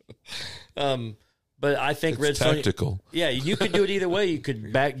 But I think Red It's Sonja. tactical. Yeah, you could do it either way. You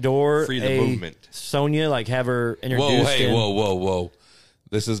could backdoor Free the a movement. Sonya, like have her introduced. Whoa, hey, in, whoa!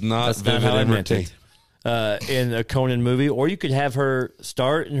 This is not That's not Vivid how I meant Entertainment. it. In a Conan movie, or you could have her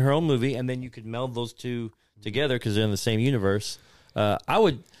start in her own movie, and then you could meld those two together because they're in the same universe. I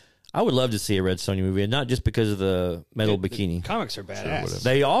would love to see a Red Sonja movie, and not just because of the metal bikini. Comics are badass. whatever.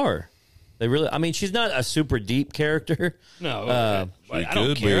 They are. They really. I mean, she's not a super deep character. No, she I don't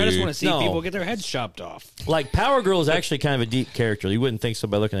could care. I just be. want to see No. people get their heads chopped off. Like Power Girl is actually kind of a deep character. You wouldn't think so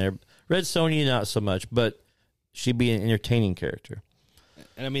by looking at her. Red Sonja, not so much, but she'd be an entertaining character.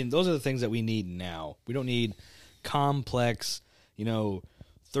 And I mean, those are the things that we need now. We don't need complex,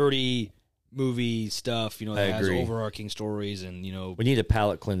 30 movie stuff, that I has agree. overarching stories and, We need a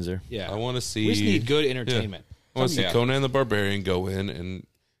palate cleanser. yeah. I want to see. We just need good entertainment. I want to see Yeah. Conan the Barbarian go in and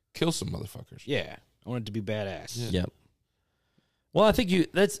kill some motherfuckers. Yeah. I want it to be badass. Yep. Well, I think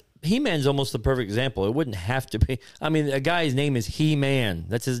He-Man's almost the perfect example. It wouldn't have to be. I mean, a guy's name is He-Man.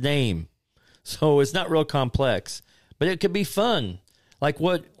 That's his name. So it's not real complex, but it could be fun. Like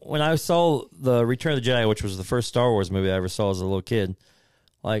when I saw the Return of the Jedi, which was the first Star Wars movie I ever saw as a little kid,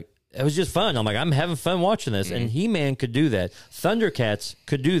 like it was just fun. I'm like, I'm having fun watching this, and He-Man could do that. Thundercats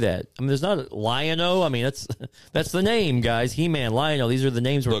could do that. I mean, there's not a Lion-O. I mean, that's the name, guys. He-Man, Lion-O. These are the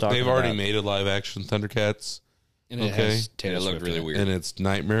names we're Look, talking they've about. already made a live action Thundercats, And it Okay. has And Taylor it looked Swift really in it. weird. and it's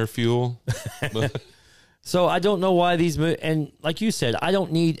nightmare fuel. But So I don't know why these movies, and like you said, I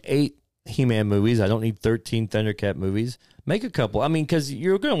don't need 8 He-Man movies. I don't need 13 Thundercat movies. Make a couple. I mean, because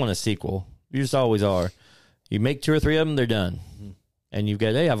you're going to want a sequel. You just always are. You make 2 or 3 of them, they're done. And you've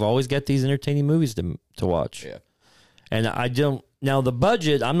got, hey, I've always got these entertaining movies to watch. Yeah. And I don't, now the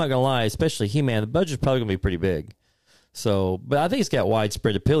budget, I'm not going to lie, especially He-Man, the budget's probably going to be pretty big. So, but I think it's got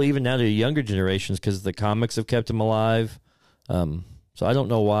widespread appeal, even now to younger generations, because the comics have kept them alive. So I don't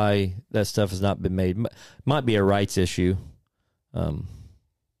know why that stuff has not been made. Might be a rights issue.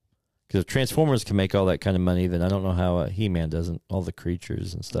 Because if Transformers can make all that kind of money, then I don't know how He-Man doesn't. All the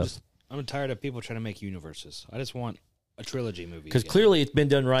creatures and stuff. I'm tired of people trying to make universes. I just want a trilogy movie. Because again. clearly it's been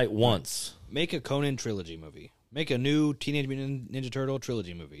done right once. Make a Conan trilogy movie. Make a new Teenage Mutant Ninja Turtle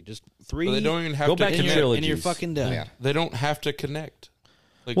trilogy movie. Just 3. they don't even have Go to back to and connect. you're, trilogies. and you're fucking done. Yeah. They don't have to connect.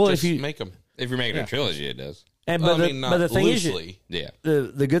 Like, Well, just if you- make them. If you're making a trilogy, it does. And Well, but, I mean, but the not thing is, loosely. Yeah.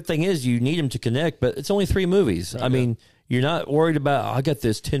 the good thing is you need them to connect, but it's only 3 movies. I mean, you're not worried about I got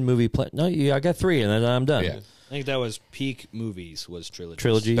this 10 movie plan. No, I got 3 and then I'm done. Yeah. I think that was peak movies was trilogies.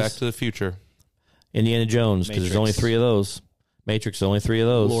 Trilogies. Back to the Future. Indiana Jones, because there's only Matrix. 3 of those. Matrix, only 3 of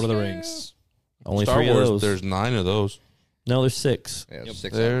those. Lord of the Rings. Only Star 3 Wars, of those. there's 9 of those. No, there's 6. Yeah, Yep. 6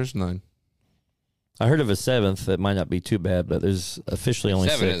 of them. There's 9. I heard of a 7th that might not be too bad, but there's officially only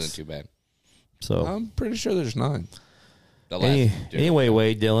 7 6. isn't too bad. So I'm pretty sure there's 9. The last anyway,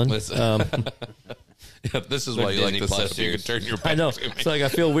 Wade, Dylan. Listen. Yeah, this is The why you like Disney to Plus set up. You can series. turn your back I know. to me. It's like I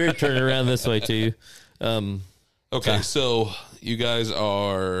feel weird turning around this way to you. Okay, so you guys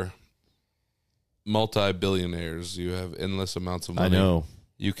are multi-billionaires. You have endless amounts of I money. know.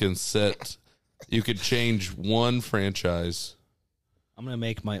 You can change one franchise I'm going to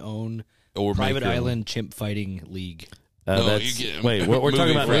make my own or private make your own. island chimp fighting league. No, That's, you get wait, we're talking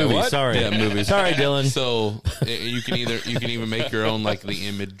movie about franchise. movies. What? Sorry. Yeah, movies. Sorry, Dylan. So you can even make your own, like the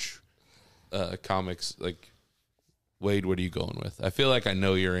Image comics. Like, Wade, what are you going with? I feel like I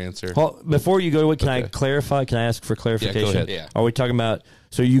know your answer. Well, before you go to it, can I Okay. clarify? Can I ask for clarification? ahead. Yeah. Are we talking about,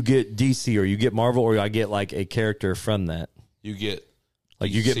 so you get DC or you get Marvel or I get like a character from that? You get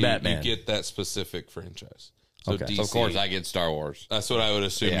Like you get DC, Batman. You get that specific franchise. So Okay. DC, So of course, I get Star Wars. that's what I would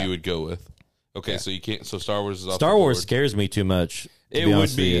assume Yeah. you would go with. Okay, Yeah. so you can't. So Star Wars is off Star the Wars board. scares me too much. to It be would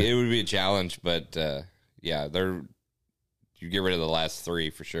honest with be you. a challenge, but yeah, you get rid of the last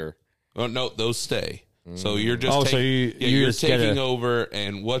 3 for sure. Oh no, those stay. So you're just Oh, so you you're just taking gotta- over.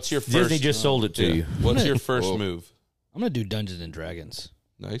 And what's your first? Disney just sold it to yeah. you. What's your first move? I'm going to do Dungeons and Dragons.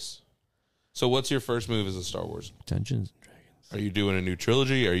 Nice. So what's your first move as a Star Wars? Dungeons and Dragons. Are you doing a new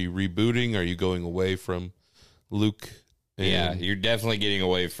trilogy? Are you rebooting? Are you going away from Luke? And Yeah, you're definitely getting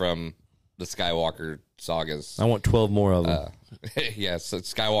away from the Skywalker sagas. I want 12 more of them. Yes, so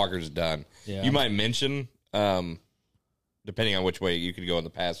Skywalker's done. Yeah. You might mention, depending on which way you could go in the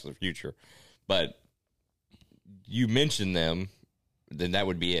past or the future, but you mention them, then that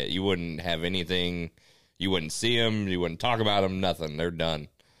would be it. You wouldn't have anything. You wouldn't see them. You wouldn't talk about them. Nothing. They're done.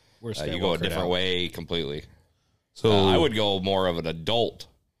 We're You go a Skywalkered different out. way completely. So I would go more of an adult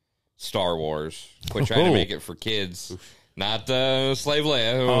Star Wars. Quit trying to make it for kids. Not Slave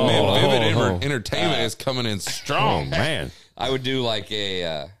Leia. Oh, man, Vivid oh. Entertainment is coming in Oh, strong. man. I would do like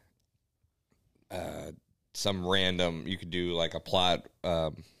a some random. You could do like a plot.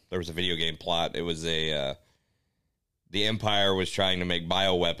 There was a video game plot. It was the Empire was trying to make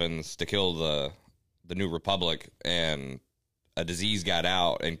bioweapons to kill the New Republic, and a disease got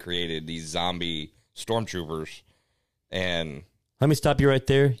out and created these zombie stormtroopers. And Let me stop you right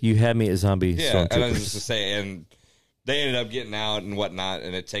there. You had me at zombie yeah, and I was just stormtroopers. to say, and they ended up getting out and whatnot,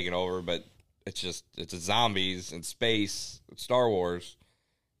 and it taken over. But it's a zombies in space, Star Wars,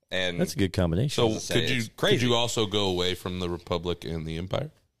 and That's a good combination. So say, could you it's crazy. could you also go away from the Republic and the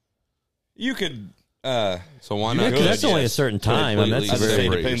Empire? you could. So why Yeah, not? 'cause go that's only a certain time. I mean, that's completely I'd say it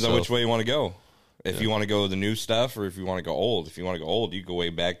separate depends on yourself. which way you want to go. If you want to go the new stuff, or if you want to go old. If you want to go old, you go way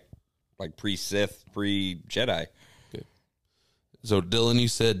back, like pre-Sith, pre-Jedi. So Dylan, you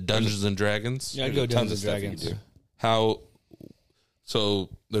said Dungeons and Dragons. Yeah, I'd go Tons of Dungeons stuff and you could Dragons. do. How? So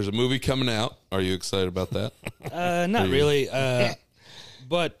there's a movie coming out. Are you excited about that? Not really.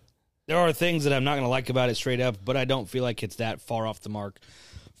 But there are things that I'm not going to like about it straight up, but I don't feel like it's that far off the mark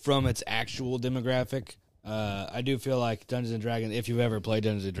from its actual demographic. I do feel like Dungeons and Dragons, if you've ever played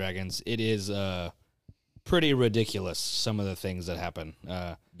Dungeons and Dragons, it is pretty ridiculous, some of the things that happen.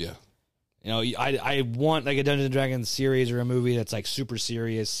 Yeah. You know, I want like a Dungeons and Dragons series or a movie that's like super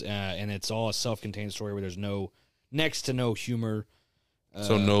serious, and it's all a self-contained story where there's next to no humor.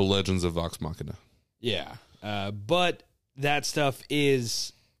 So no Legends of Vox Machina. Yeah. But that stuff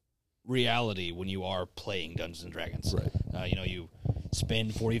is reality when you are playing Dungeons and Dragons. Right. You know, you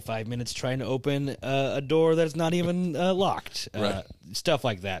spend 45 minutes trying to open a door that's not even locked. Right. Stuff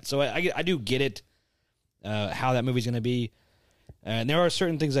like that. So I do get it, how that movie's going to be. And there are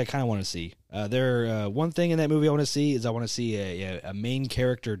certain things I kind of want to see. One thing in that movie I want to see is I want to see a main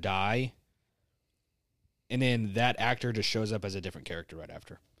character die, and then that actor just shows up as a different character right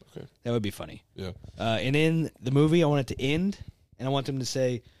after. Okay. That would be funny. Yeah. And in the movie, I want it to end, and I want them to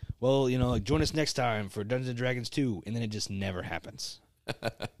say, well, you know, like, join us next time for Dungeons & Dragons 2, and then it just never happens.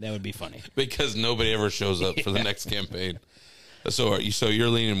 That would be funny. Because nobody ever shows up for the next campaign. So you're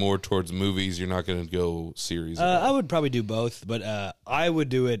leaning more towards movies. You're not going to go series. I would probably do both, but I would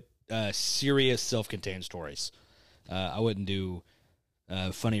do it serious, self-contained stories. I wouldn't do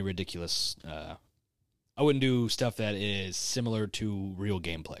funny, ridiculous. I wouldn't do stuff that is similar to real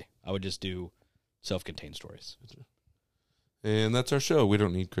gameplay. I would just do self-contained stories. And that's our show. We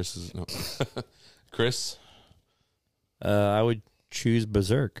don't need Chris's. No. Chris, I would choose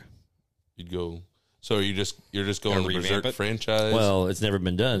Berserk. you'd go. So you're just going Gonna the revamp Berserk it? franchise? Well, it's never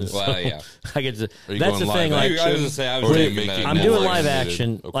been done. So Well, yeah. I get to. Are you That's the going thing. live Like, I was gonna say, I was Or are you thinking making that I'm more doing Netflix- live animated?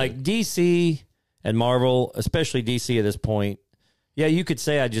 action, Okay. like DC and Marvel, especially DC at this point. Yeah, you could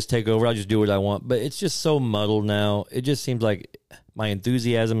say I just take over. I'll just do what I want, but it's just so muddled now. It just seems like my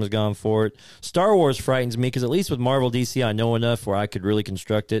enthusiasm has gone for it. Star Wars frightens me because at least with Marvel DC, I know enough where I could really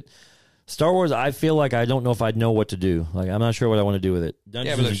construct it. Star Wars, I feel like I don't know if I'd know what to do. Like I'm not sure what I want to do with it.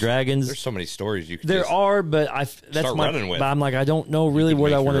 Dungeons and Dragons. There's so many stories you could There just, are, but that's start my. running with. But I'm like I don't know really can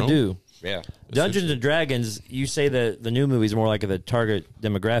what make I your want to own. do. Yeah. Dungeons and Dragons, you say that the new movie's more like the target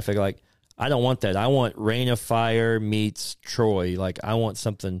demographic. Like, I don't want that. I want Reign of Fire meets Troy. Like, I want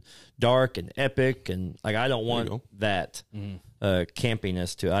something dark and epic, and like I don't want go. that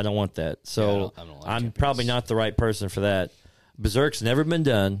campiness to. I don't want that. So I don't like I'm campiness. probably not the right person for that. Berserk's never been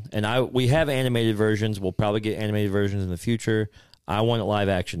done, and we have animated versions. We'll probably get animated versions in the future. I want it live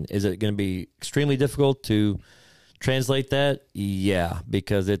action. Is it going to be extremely difficult to translate that? Yeah,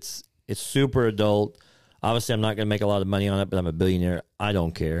 because it's super adult. Obviously, I'm not going to make a lot of money on it, but I'm a billionaire. I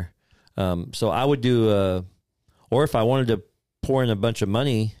don't care. So I would do, or if I wanted to pour in a bunch of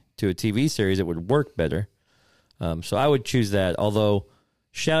money to a TV series, it would work better. So I would choose that. Although,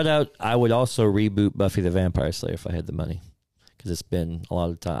 shout out, I would also reboot Buffy the Vampire Slayer if I had the money, because it's been a lot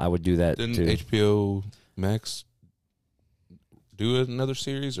of time. I would do that Didn't too. HBO Max do another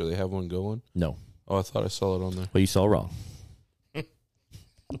series, or they have one going? No, Oh, I thought I saw it on there. well, you saw wrong.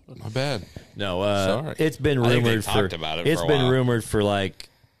 My bad. No, Sorry. it's been I think they rumored for. talked about it It's for a been while. rumored for like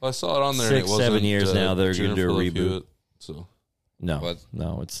Well, I saw it on there. 6, and it wasn't, 7 years now they're gonna do a Jennifer reboot. Love Hewitt, So no, What?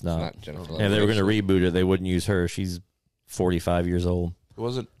 no, it's It's not. not Jennifer. And if they were going to reboot it, they wouldn't use her. She's 45 years old. it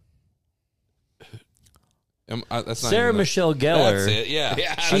wasn't. That's not Sarah even Michelle That's Gellar. it. Yeah,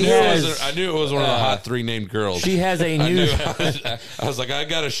 Yeah, I, she knew has- I knew it was one of the hot 3 named girls. She has a I new. knew. I was like, I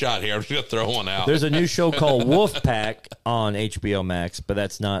got a shot here. I'm just gonna throw one out. There's a new show called Wolfpack on HBO Max, but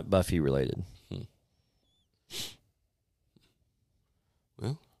that's not Buffy related.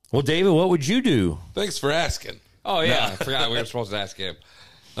 Well, David, what would you do? Thanks for asking. Oh yeah, I forgot we were supposed to ask him.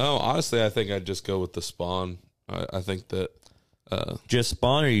 Oh, honestly, I think I'd just go with the Spawn. I think that Just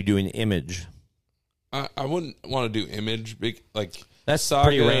Spawn, or are you doing Image? I wouldn't want to do Image like That's Saga.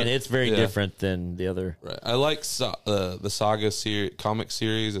 pretty random. It's very Yeah. different than the other. Right. I like the Saga comic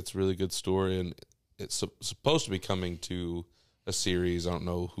series. It's a really good story, and it's supposed to be coming to a series. I don't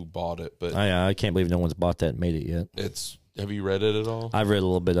know who bought it, but I can't believe no one's bought that and made it yet. it's. Have you read it at all? I've read a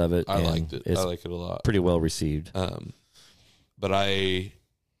little bit of it. I and liked it. It's I like it a lot. pretty well received. But I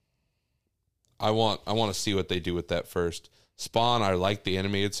want to see what they do with that first. Spawn, I like the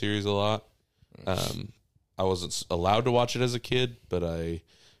animated series a lot. I wasn't allowed to watch it as a kid, but I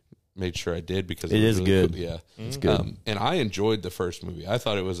made sure I did because It was is really good. cool. Yeah, It's good. and I enjoyed the first movie. I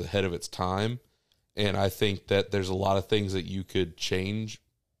thought it was ahead of its time, and I think that there's a lot of things that you could change.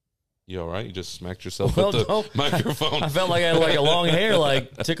 You all right? You just smacked yourself Well, with the no. microphone. I felt like I had like a long hair,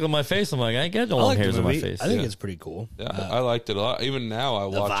 like tickling my face. I'm like, I ain't got no long hairs on my face. I think Yeah. it's pretty cool. Yeah, I liked it a lot. Even now, I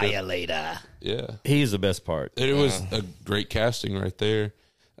watch it. Violator. Yeah, He's the best part. it was a great casting right there.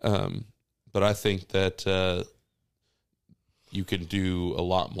 But I think that you can do a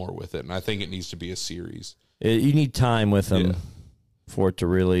lot more with it, and I think it needs to be a series You need time with them Yeah. for it to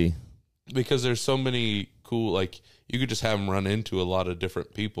really. because there's so many cool. Like you could just have them run into a lot of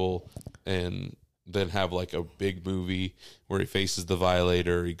different people, and then have like a big movie where he faces the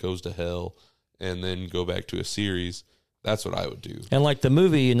Violator, he goes to hell, and then go back to a series. That's what I would do. And like the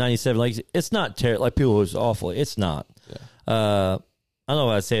movie in '97, like it's not terrible. Like people, it was awful. It's not. I don't know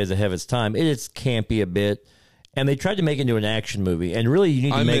what I'd say is ahead of its time. It is campy a bit, and they tried to make it into an action movie. And really, you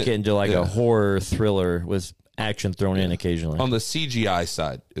need to make it into like a horror thriller with action thrown in occasionally. On the CGI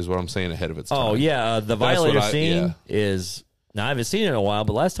side is what I'm saying ahead of its time. Oh yeah, the That's what Violator I- scene yeah. is. Now I haven't seen it in a while,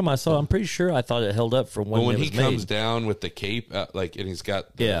 but last time I saw it, I'm pretty sure I thought it held up for when But when it he was comes made. down with the cape, and he's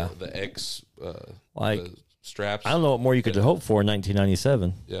got the X Like, the straps. I don't know what more you could hope for in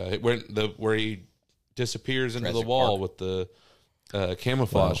 1997. Yeah, it went where he disappears into the Jurassic wall Park. with the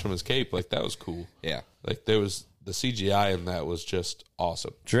camouflage from his cape. Like that was cool. Yeah. Like there was the CGI in that was just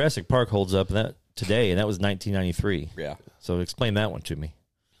awesome. Jurassic Park holds up today, and that was 1993. Yeah. So explain that one to me.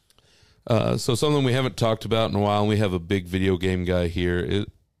 So something we haven't talked about in a while, and we have a big video game guy here. Is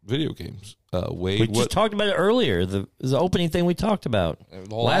video games. Wade, We just talked about it earlier. The opening thing we talked about.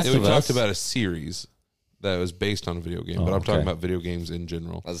 The whole Last we of talked Us. about a series that was based on a video game, but I'm talking okay. about video games in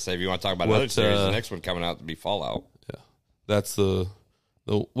general. As I say, if you want to talk about What, another series, the next one coming out to be Fallout. That's is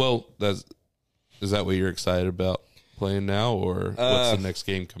that what you're excited about playing now, or what's the next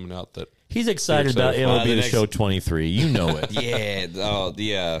game coming out that He's excited You're about excited MLB the The next- Show 23. You know it.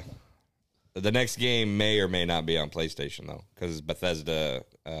 Yeah. The next game may or may not be on PlayStation though, because Bethesda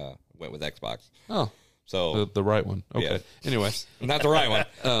went with Xbox. Oh, so the right one. Okay. Yeah. Anyway, not the right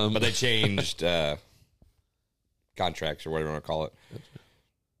one, but they changed contracts or whatever you want to call it.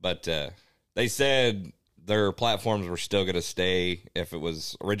 But they said their platforms were still going to stay. If it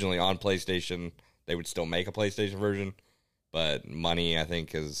was originally on PlayStation, they would still make a PlayStation version. But money, I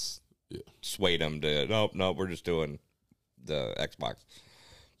think, has swayed them to, nope, we're just doing the Xbox.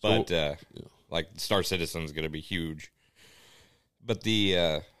 But, like, Star Citizen's going to be huge. But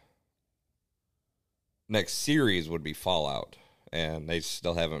the next series would be Fallout. And they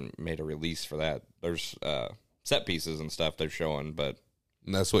still haven't made a release for that. There's set pieces and stuff they're showing, but...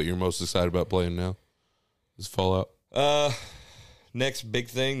 And that's what you're most excited about playing now? Is Fallout? Next big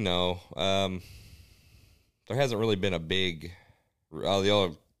thing, no. There hasn't really been a big...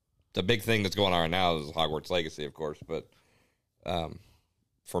 the big thing that's going on right now is Hogwarts Legacy, of course, but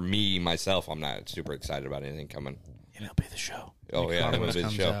for me, myself, I'm not super excited about anything coming. MLB The Show. Oh, yeah, Hogwarts MLB The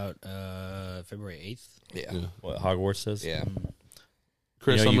comes Show. out February 8th. Yeah. What Hogwarts says? Yeah.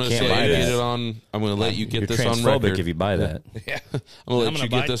 Chris, You know, I'm you going to can't say buy get that. it on. I'm going to let you get You're this on transphobic record. if you buy that. Yeah. I'm going to I'm let you gonna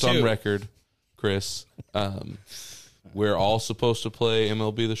get buy this two. on record, Chris. We're all supposed to play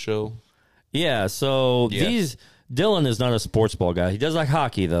MLB The Show. Yeah, so Yes. Dylan is not a sports ball guy. He does like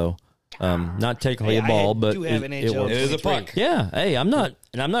hockey, though. Not technically a ball, but do have it NHL. works. It is a 23. puck. Yeah, hey, I'm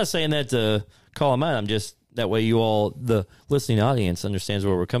not saying that to call him out. I'm just, that way you all, the listening audience, understands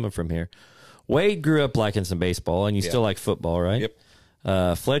where we're coming from here. Wade grew up liking some baseball, and you still like football, right?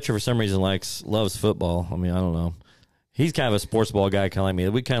 Yep. Fletcher, for some reason, loves football. I mean, I don't know. He's kind of a sports ball guy, kind of like me.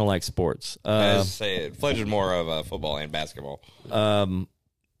 We kind of like sports. I say it. Fletcher's more of football and basketball.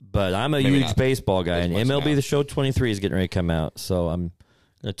 But I'm a Maybe huge not baseball guy, as and much MLB now. The Show 23 is getting ready to come out. So I'm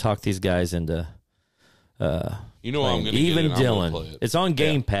going to talk these guys into You know I'm going to even get it. I'm gonna play Dylan. it. It's on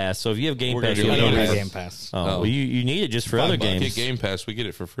Game Pass, so if you have Game We're gonna Pass, do you it don't on have Game Game Pass. well, you need it just for other $5. games. Get Game Pass. We get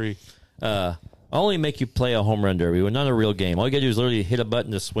it for free. I'll only make you play a home run derby. Well, not a real game. All you got to do is literally hit a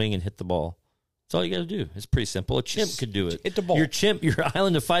button to swing and hit the ball. That's all you got to do. It's pretty simple. A chimp could do it. hit the ball. Your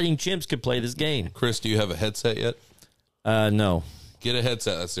Island of Fighting Chimps could play this game. Chris, do you have a headset yet? No. Get a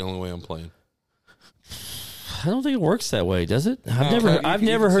headset. That's the only way I'm playing. I don't think it works that way, does it? I've you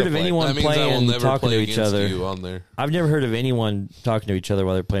never can heard still of play. anyone That means I will playing never talking play to each against other. you on there. I've never heard of anyone talking to each other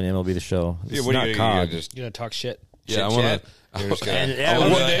while they're playing MLB The Show. It's Yeah, what not are you COD. gonna just You gonna talk shit? Yeah, I chit want chat? to. You're just gonna- And- I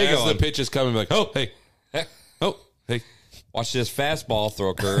want one to, day as going, the pitch is coming, be like, oh, hey, oh, hey. watch this fastball throw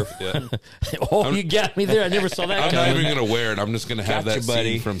a curve. Yeah. Oh, you got me there. I never saw that I'm not coming. even going to wear it. I'm just going to have Gotcha, that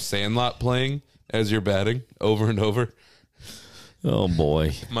buddy. scene from Sandlot playing as you're batting over and over. Oh,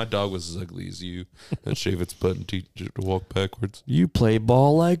 boy. My dog was as ugly as you. I'd shave its butt and teach it to walk backwards. You play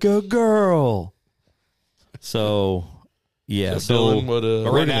ball like a girl. So, yeah. Dylan, what,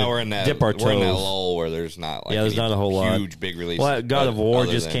 But right now we're in that dip our we're in that toes. lull where there's not like There's any not a whole lot. huge big release. Well, God of War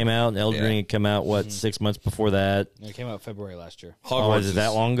just came out, and Elden yeah. Ring had come out, 6 months before that? It came out February last year. Oh, is it that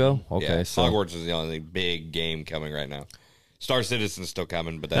long ago? Okay, Yeah, so Hogwarts is the only big game coming right now. Star Citizen's still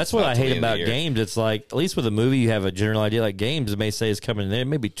coming, but that's that's what not I till the hate end of about the year. games. It's like, at least with a movie, you have a general idea. Like games, it may say it's coming there.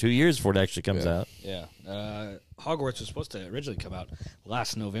 Maybe 2 years before it actually comes out. Yeah. Hogwarts was supposed to originally come out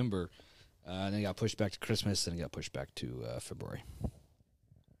last November, and then it got pushed back to Christmas, and it got pushed back to February.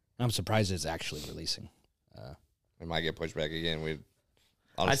 I'm surprised it's actually releasing. It might get pushed back again.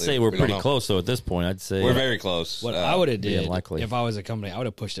 I'd say we're we don't pretty know. close, though, at this point. I'd say We're very close. What I would have yeah, did likely. if I was a company, I would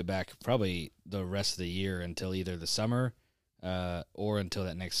have pushed it back probably the rest of the year until either the summer or until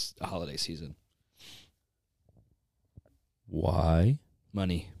that next holiday season. Why?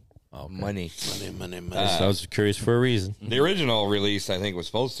 Money. money. Money. So I was curious for a reason. The original release, I think, was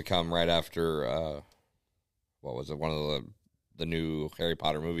supposed to come right after what was it? One of the new Harry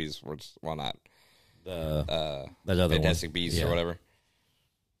Potter movies. Well, not That other Fantastic one. Beasts Yeah. or whatever.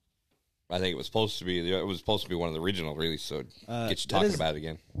 I think it was supposed to be. It was supposed to be one of the original releases, so it gets you that talking is- about it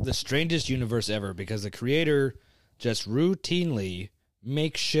again. The strangest universe ever because the creator just routinely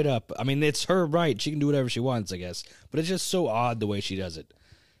makes shit up. I mean, it's her right. She can do whatever she wants, I guess. But it's just so odd the way she does it.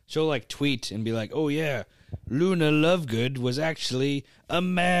 She'll like tweet and be like, "Oh yeah, Luna Lovegood was actually a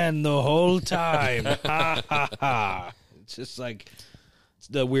man the whole time." Ha ha ha. It's just like it's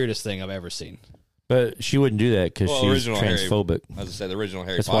the weirdest thing I've ever seen. But she wouldn't do that because she's original transphobic. As I said, the original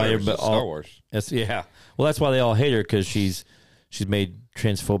Harry That's why Potter was everybody- just Star Wars. Yeah. Well, that's why they all hate her because she's made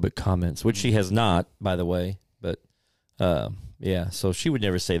transphobic comments, which she has not, by the way. But yeah, so she would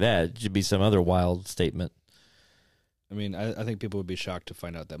never say that. It should be some other wild statement. I mean, I think people would be shocked to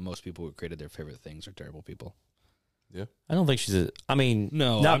find out that most people who created their favorite things are terrible people. Yeah. I don't think she's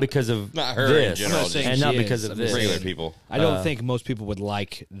No, not because of not her in this, general, I'm not saying and she not is. because of I'm this. just regular saying- people. I don't think most people would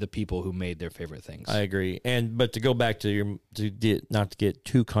like the people who made their favorite things. I agree. But to go back to not to get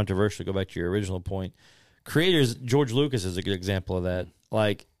too controversial, go back to your original point. Creators, George Lucas is a good example of that.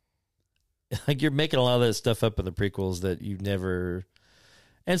 Like you're making a lot of that stuff up in the prequels that you never.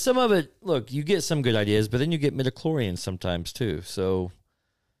 And some of it, look, you get some good ideas, but then you get midichlorians sometimes too. So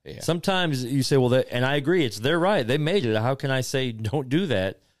sometimes you say, well, and I agree, they're right. They made it. How can I say don't do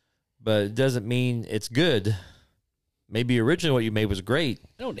that? But it doesn't mean it's good. Maybe originally what you made was great.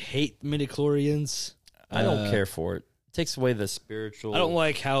 I don't hate midichlorians. I don't care for it. It takes away the spiritual. I don't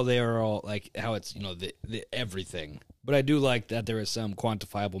like how they are all like how it's the everything. But I do like that there is some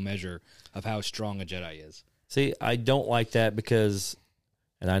quantifiable measure of how strong a Jedi is. See, I don't like that because,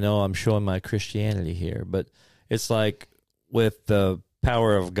 and I know I'm showing my Christianity here, but it's like with the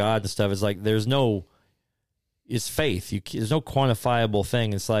power of God and stuff, it's like it's faith. There's no quantifiable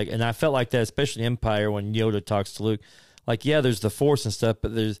thing. It's like, and I felt like that, especially in Empire when Yoda talks to Luke. Like, yeah, there's the Force and stuff,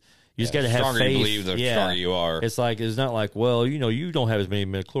 but you just got to have stronger faith. you believe, the stronger you are. It's like, it's not like, well, you don't have as many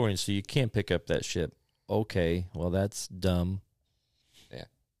midichlorians, so you can't pick up that ship. Okay, well, that's dumb. Yeah.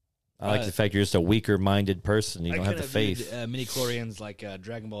 I like the fact you're just a weaker-minded person. You don't have the faith. Midichlorians like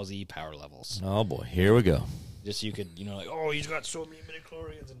Dragon Ball Z power levels. Oh, boy. Here we go. Just you could, like, oh, he's got so many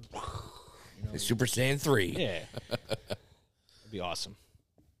midichlorians. And, Super Saiyan 3. yeah. That'd be awesome.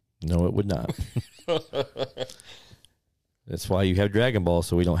 No, it would not. That's why you have Dragon Ball,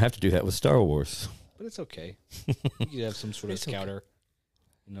 so we don't have to do that with Star Wars. But it's okay. You could have some sort of scouter.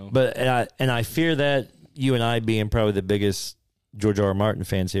 But and I fear that you and I being probably the biggest George R. R. Martin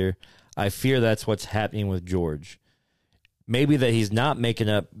fans here, I fear that's what's happening with George. Maybe that he's not making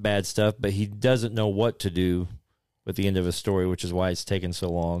up bad stuff, but he doesn't know what to do with the end of a story, which is why it's taken so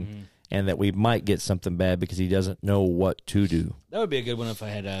long, and that we might get something bad because he doesn't know what to do. That would be a good one if I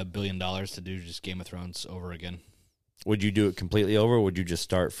had $1 billion to do just Game of Thrones over again. Would you do it completely over, or would you just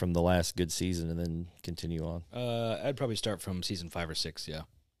start from the last good season and then continue on? I'd probably start from season 5 or 6, yeah,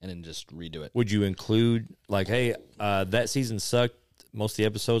 and then just redo it. Would you include, like, hey, that season sucked, most of the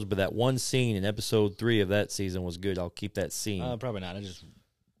episodes, but that one scene in episode 3 of that season was good. I'll keep that scene. Probably not.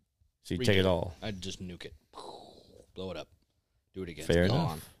 So you take it all. I'd just nuke it. Blow it up. Do it again. Fair It's enough.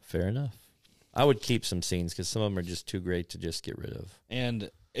 gone. Fair enough. I would keep some scenes because some of them are just too great to just get rid of. And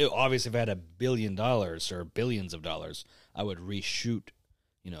obviously, if I had $1 billion or billions of dollars, I would reshoot,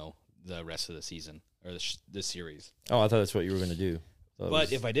 the rest of the season or the series. Oh, I thought that's what you were going to do.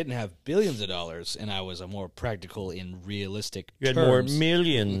 But if I didn't have billions of dollars and I was a more practical in realistic you had terms, more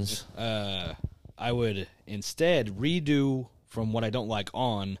millions. I would instead redo from what I don't like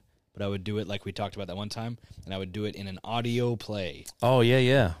on, but I would do it like we talked about that one time, and I would do it in an audio play. Oh,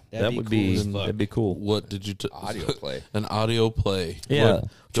 yeah. That'd be cool as fuck. That'd be cool. What did you Audio play. An audio play. Yeah. What- It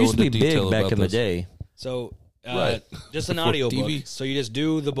go used to be into big detail back about in the this. day. So Right. just an For audio TV. book. So you just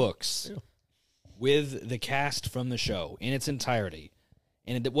do the books with the cast from the show in its entirety.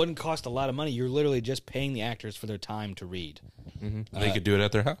 And it wouldn't cost a lot of money. You're literally just paying the actors for their time to read. They could do it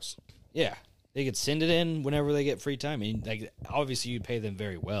at their house. Yeah. They could send it in whenever they get free time. And obviously, you'd pay them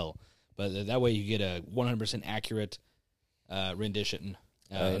very well. But that way you get a 100% accurate rendition.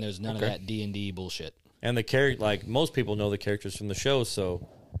 And there's none of that D&D bullshit. And the character, like most people know the characters from the show, so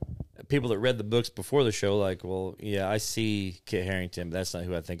people that read the books before the show, like, well, yeah, I see Kit Harington, but that's not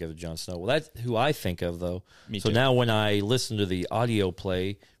who I think of as Jon Snow. Well, that's who I think of, though. Me so too. now when I listen to the audio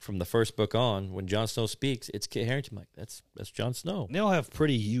play from the first book on, when Jon Snow speaks, it's Kit Harington. I'm like, that's Jon Snow. They all have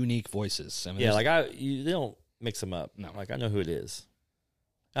pretty unique voices. I mean, Yeah, like they don't mix them up. No. Like I know who it is.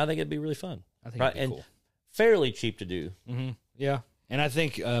 I think it'd be really fun. I think it'd be and cool. fairly cheap to do. Mm-hmm. Yeah. And I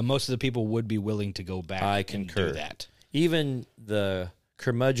think most of the people would be willing to go back I and concur. do that. Even the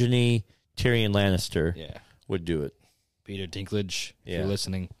curmudgeon-y Tyrion Lannister Yeah. would do it. Peter Dinklage, if Yeah. you're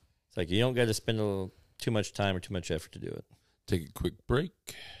listening. It's like you don't got to spend too much time or too much effort to do it. Take a quick break.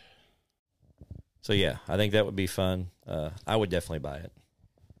 So yeah, I think that would be fun. I would definitely buy it.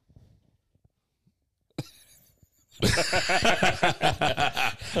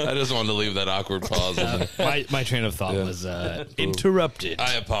 I just wanted to leave that awkward pause in there. My train of thought was interrupted.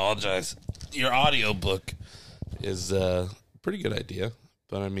 I apologize. Your audiobook is a pretty good idea,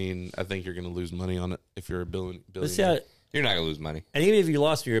 but I mean, I think you're going to lose money on it if you're a billionaire. Let's see how, You're not going to lose money. and even if you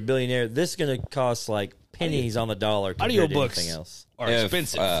lost, you're a billionaire. This is going to cost like pennies on the dollar compared to Audiobooks anything else. are If,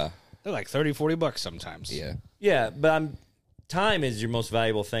 expensive. They're like $30-$40 sometimes. Yeah. Yeah, but time is your most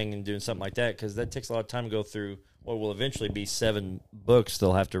valuable thing in doing something like that because that takes a lot of time to go through what will eventually be 7 books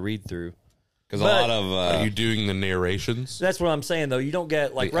they'll have to read through. Because a But- lot of... Are you doing the narrations? So that's what I'm saying, though. You don't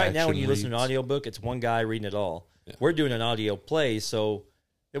get, like, The right now when action you listen to an reads. audiobook, it's one guy reading it all. We're doing an audio play, so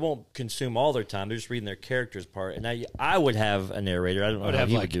it won't consume all their time. They're just reading their character's part. And I would have a narrator. I don't know how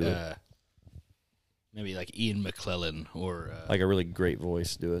he would do it. Maybe like Ian McClellan or Like a really great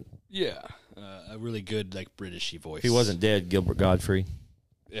voice do it. yeah, a really good like Britishy voice. If he wasn't dead, Gilbert Godfrey.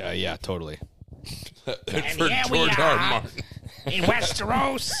 Yeah, totally. For George R. R. Martin. In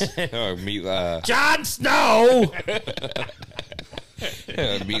Westeros, Meat, Jon Snow!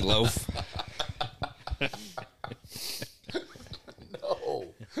 Meatloaf.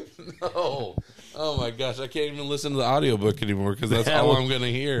 No. Oh my gosh, I can't even listen to the audiobook anymore because that's all I'm going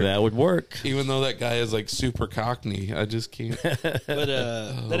to hear. That would work. Even though that guy is like super cockney, I just can't. but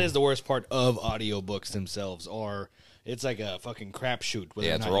that is the worst part of audiobooks themselves. It's like a fucking crapshoot.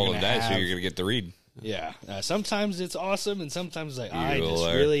 Yeah, it's a rolling dice, so you're going to get to read. Yeah, sometimes it's awesome, and sometimes like I just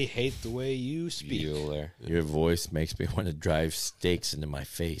really hate the way you speak. Your voice makes me want to drive stakes into my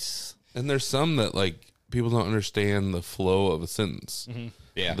face. And there's some that like people don't understand the flow of a sentence. Mm-hmm.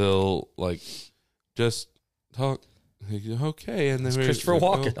 Yeah, they'll like just talk. Okay, and then It's Christopher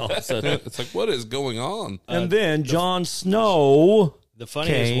Walken all of a sudden. It's like, what is going on? And then Jon Snow. The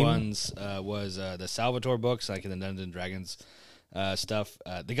funniest ones was the Salvatore books, like in the Dungeons and Dragons stuff.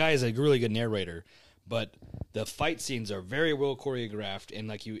 The guy is a really good narrator, but the fight scenes are very well choreographed, and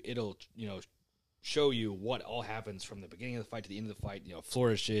like it'll show you what all happens from the beginning of the fight to the end of the fight.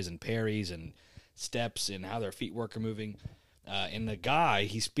 Flourishes and parries and steps and how their feet work are moving. And the guy,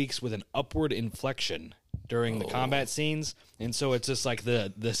 he speaks with an upward inflection during the combat scenes, and so it's just like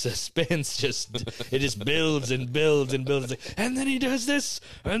the suspense just builds and builds and builds, and then he does this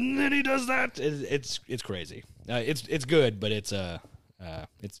and then he does that. It's crazy. It's good, but it's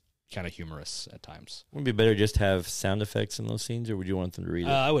kind of humorous at times. Would it be better just have sound effects in those scenes, or would you want them to read it?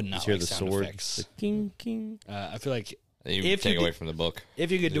 I would not just hear like the sound sword. effects. The king, king. I feel like you take away from the book.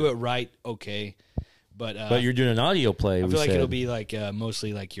 If you could do it right, okay. But you're doing an audio play. I feel like it'll be like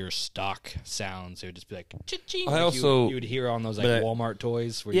mostly like your stock sounds. It would just be like cha-ching. Like you would hear on those like Walmart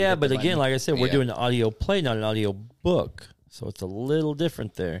toys. Where yeah, but again, like I said, we're doing an audio play, not an audio book, so it's a little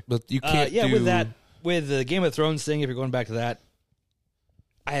different there. But you can't. With the Game of Thrones thing. If you're going back to that,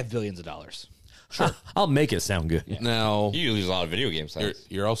 I have billions of dollars. Sure, I'll make it sound good. Yeah. Now you use a lot of video game sites.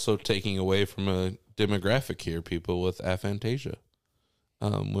 You're also taking away from a demographic here. People with aphantasia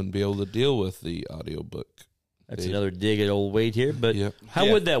wouldn't be able to deal with the audiobook. That's another dig at old Wade here. But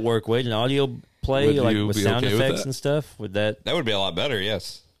how would that work, Wade? An audio play like with sound effects and stuff? Would that would be a lot better?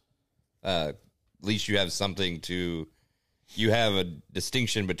 Yes. At least you have something to. You have a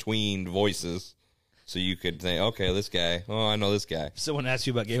distinction between voices, so you could say, "Okay, this guy. Oh, I know this guy." If someone asks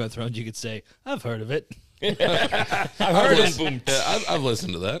you about Game of Thrones, you could say, "I've heard of it. I've heard it." Yeah, I've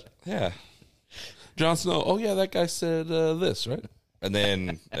listened to that. Yeah. Jon Snow. Oh yeah, that guy said this, right? And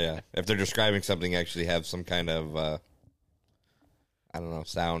then, if they're describing something, actually have some kind of, I don't know,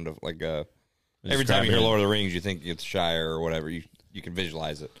 sound of like every time you hear Lord of the Rings, you think it's Shire or whatever. You can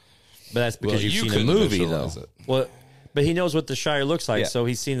visualize it. But that's because you've seen the movie, though. Well, but he knows what the Shire looks like, so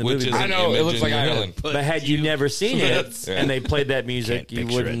he's seen the movie. I know it looks like Ireland. But had you never seen it and they played that music, you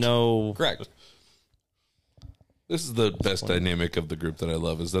wouldn't know. Correct. This is the best dynamic of the group that I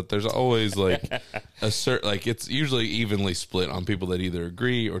love, is that there's always like a certain, like it's usually evenly split on people that either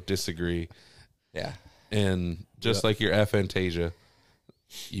agree or disagree. Yeah. And just like your aphantasia,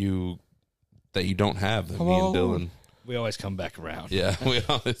 that you don't have them, me and Dylan. We always come back around. Yeah,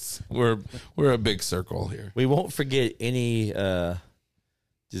 we're a big circle here. We won't forget any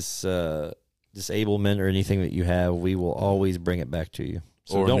disablement or anything that you have. We will always bring it back to you.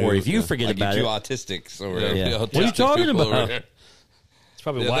 So don't worry if you forget like about you it. Autistics or Yeah. What are you talking about? That's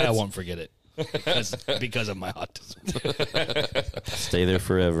probably why I won't forget it. Because of my autism. Stay there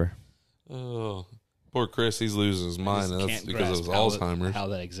forever. Oh, poor Chris, he's losing his mind. And that's because of his Alzheimer's. How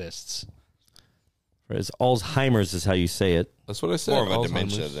that exists. Whereas Alzheimer's is how you say it. That's what I said. More of a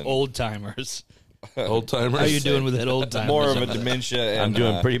dementia than old timers. Old timers. How you doing with that old timers? More of a dementia. And, I'm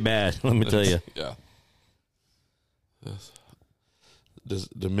doing pretty bad. Let me tell you. Yeah.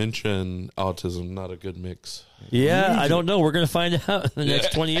 Dementia and autism, not a good mix. Yeah, I don't know. We're going to find out in the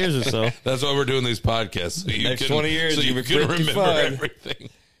next 20 years or so. That's why we're doing these podcasts. So next 20 years, so you can remember everything.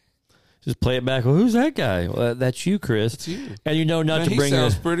 Just play it back. Well, who's that guy? Well, that's you, Chris. That's you. And you know not to bring. He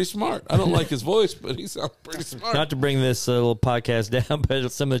sounds pretty smart. I don't like his voice, but he sounds pretty smart. Not to bring this little podcast down,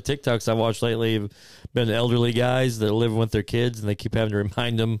 but some of the TikToks I watched lately have been elderly guys that are living with their kids, and they keep having to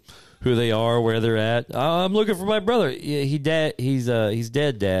remind them who they are, where they're at. I'm looking for my brother. He's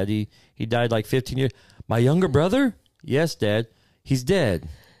dead, Dad. He died like 15 years. My younger brother? Yes, Dad. He's dead.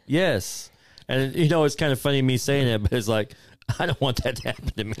 Yes. And it's kind of funny me saying it, but it's like I don't want that to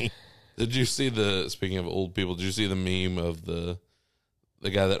happen to me. Did you see speaking of old people, did you see the meme of the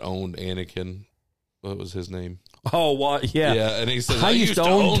guy that owned Anakin? What was his name? Oh, what? Yeah. Yeah, and he says, I used to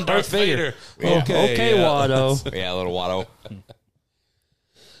own Darth Vader. Okay, yeah. Watto. Yeah, little Watto.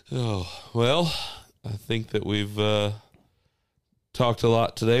 Oh, well, I think that we've talked a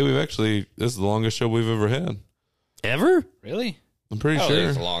lot today. This is the longest show we've ever had. Ever? Really? I'm pretty Oh, sure.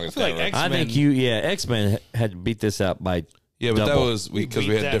 it's the longest I feel ever. like I think X-Men had to beat this out by Yeah, but double. that was because we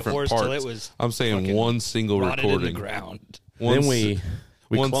beat had that different horse till parts. it was I'm saying fucking one single rotted in the recording. ground. Then we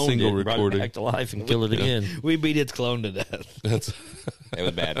one cloned single it, brought recording. it back to life and killed it again. We beat its clone to death. That's It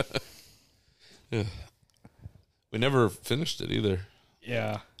was bad. we never finished it either.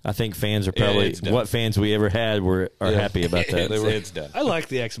 Yeah. I think fans are probably it's done. what fans we ever had are happy about that. It's done. I like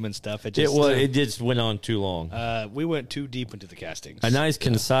the X-Men stuff. It just went on too long. we went too deep into the castings. A nice,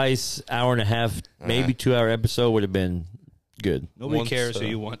 concise hour and a half, maybe 2 hour episode would have been good. Nobody Once, cares who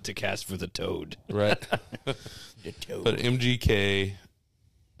you want to cast for the Toad. Right. The Toad. But MGK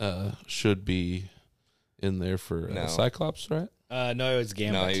should be in there for No. Cyclops, right? No, it's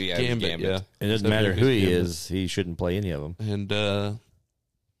Gambit. No, yeah, Gambit, yeah. It doesn't matter who he is; he shouldn't play any of them. And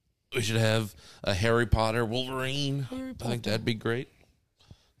we should have a Harry Potter Wolverine. I think that'd be great.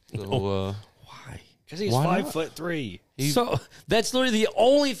 So, Why? Because he's Why not? 5'3". So that's literally the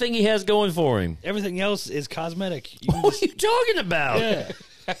only thing he has going for him. Everything else is cosmetic. You can What just- are you talking about? yeah.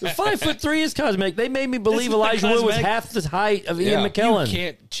 The 5'3" is cosmetic. They made me believe This is Elijah Wood was cosmetic. half the height of Yeah. Ian McKellen. You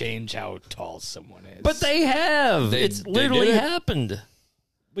can't change how tall someone is. But they have. They It's literally did it. happened.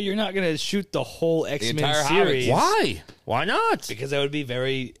 But you're not going to shoot the whole X-Men entire series. Hobbits. Why? Why not? Because that would be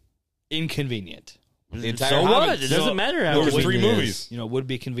very inconvenient. The entire So what? Hobbit. It doesn't matter how There was convenient 3 it is. movies. You know, it would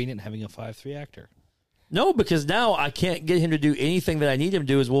be convenient having a 5'3" actor. No, because now I can't get him to do anything that I need him to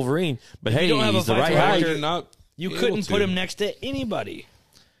do as Wolverine. But hey, you don't have he's a the right 5'3" height. actor, not You able couldn't to. put him next to anybody.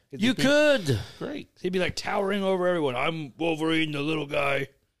 You could. Great. He'd be like towering over everyone. I'm Wolverine, the little guy.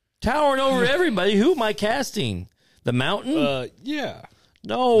 Towering over everybody. Who am I casting? The Mountain? Yeah.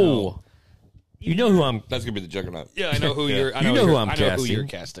 No. You know who I'm... That's gonna be the Juggernaut. Yeah, I know who you're. I You know, know who you're- I'm I know who casting. you're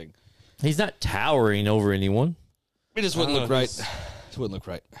casting. He's not towering over anyone. It just wouldn't look right. It wouldn't look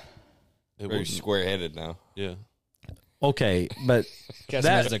right. It Very wouldn't- square headed now. Yeah. Okay, but Cast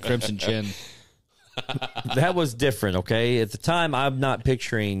That- him as a crimson chin. that was different, okay? At the time, I'm not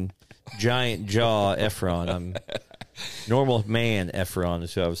picturing giant jaw Efron. I'm normal man Efron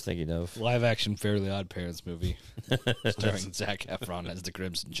is who I was thinking of. Live action Fairly Odd Parents movie starring Zac Efron as the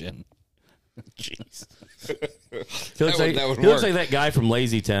crimson chin. Jeez. He looks, That would he looks work. like that guy from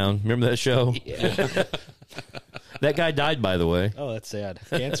Lazy Town. Remember that show? Yeah. That guy died, by the way. Oh, that's sad.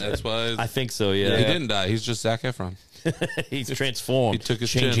 Cancer. That's why I think so, he yeah. didn't die. He's just Zac Efron. He's transformed. He took his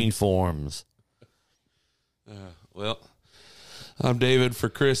changing chin. forms. Well, I'm David for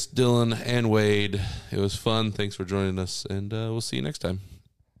Chris, Dylan, and Wade. It was fun. Thanks for joining us, and we'll see you next time.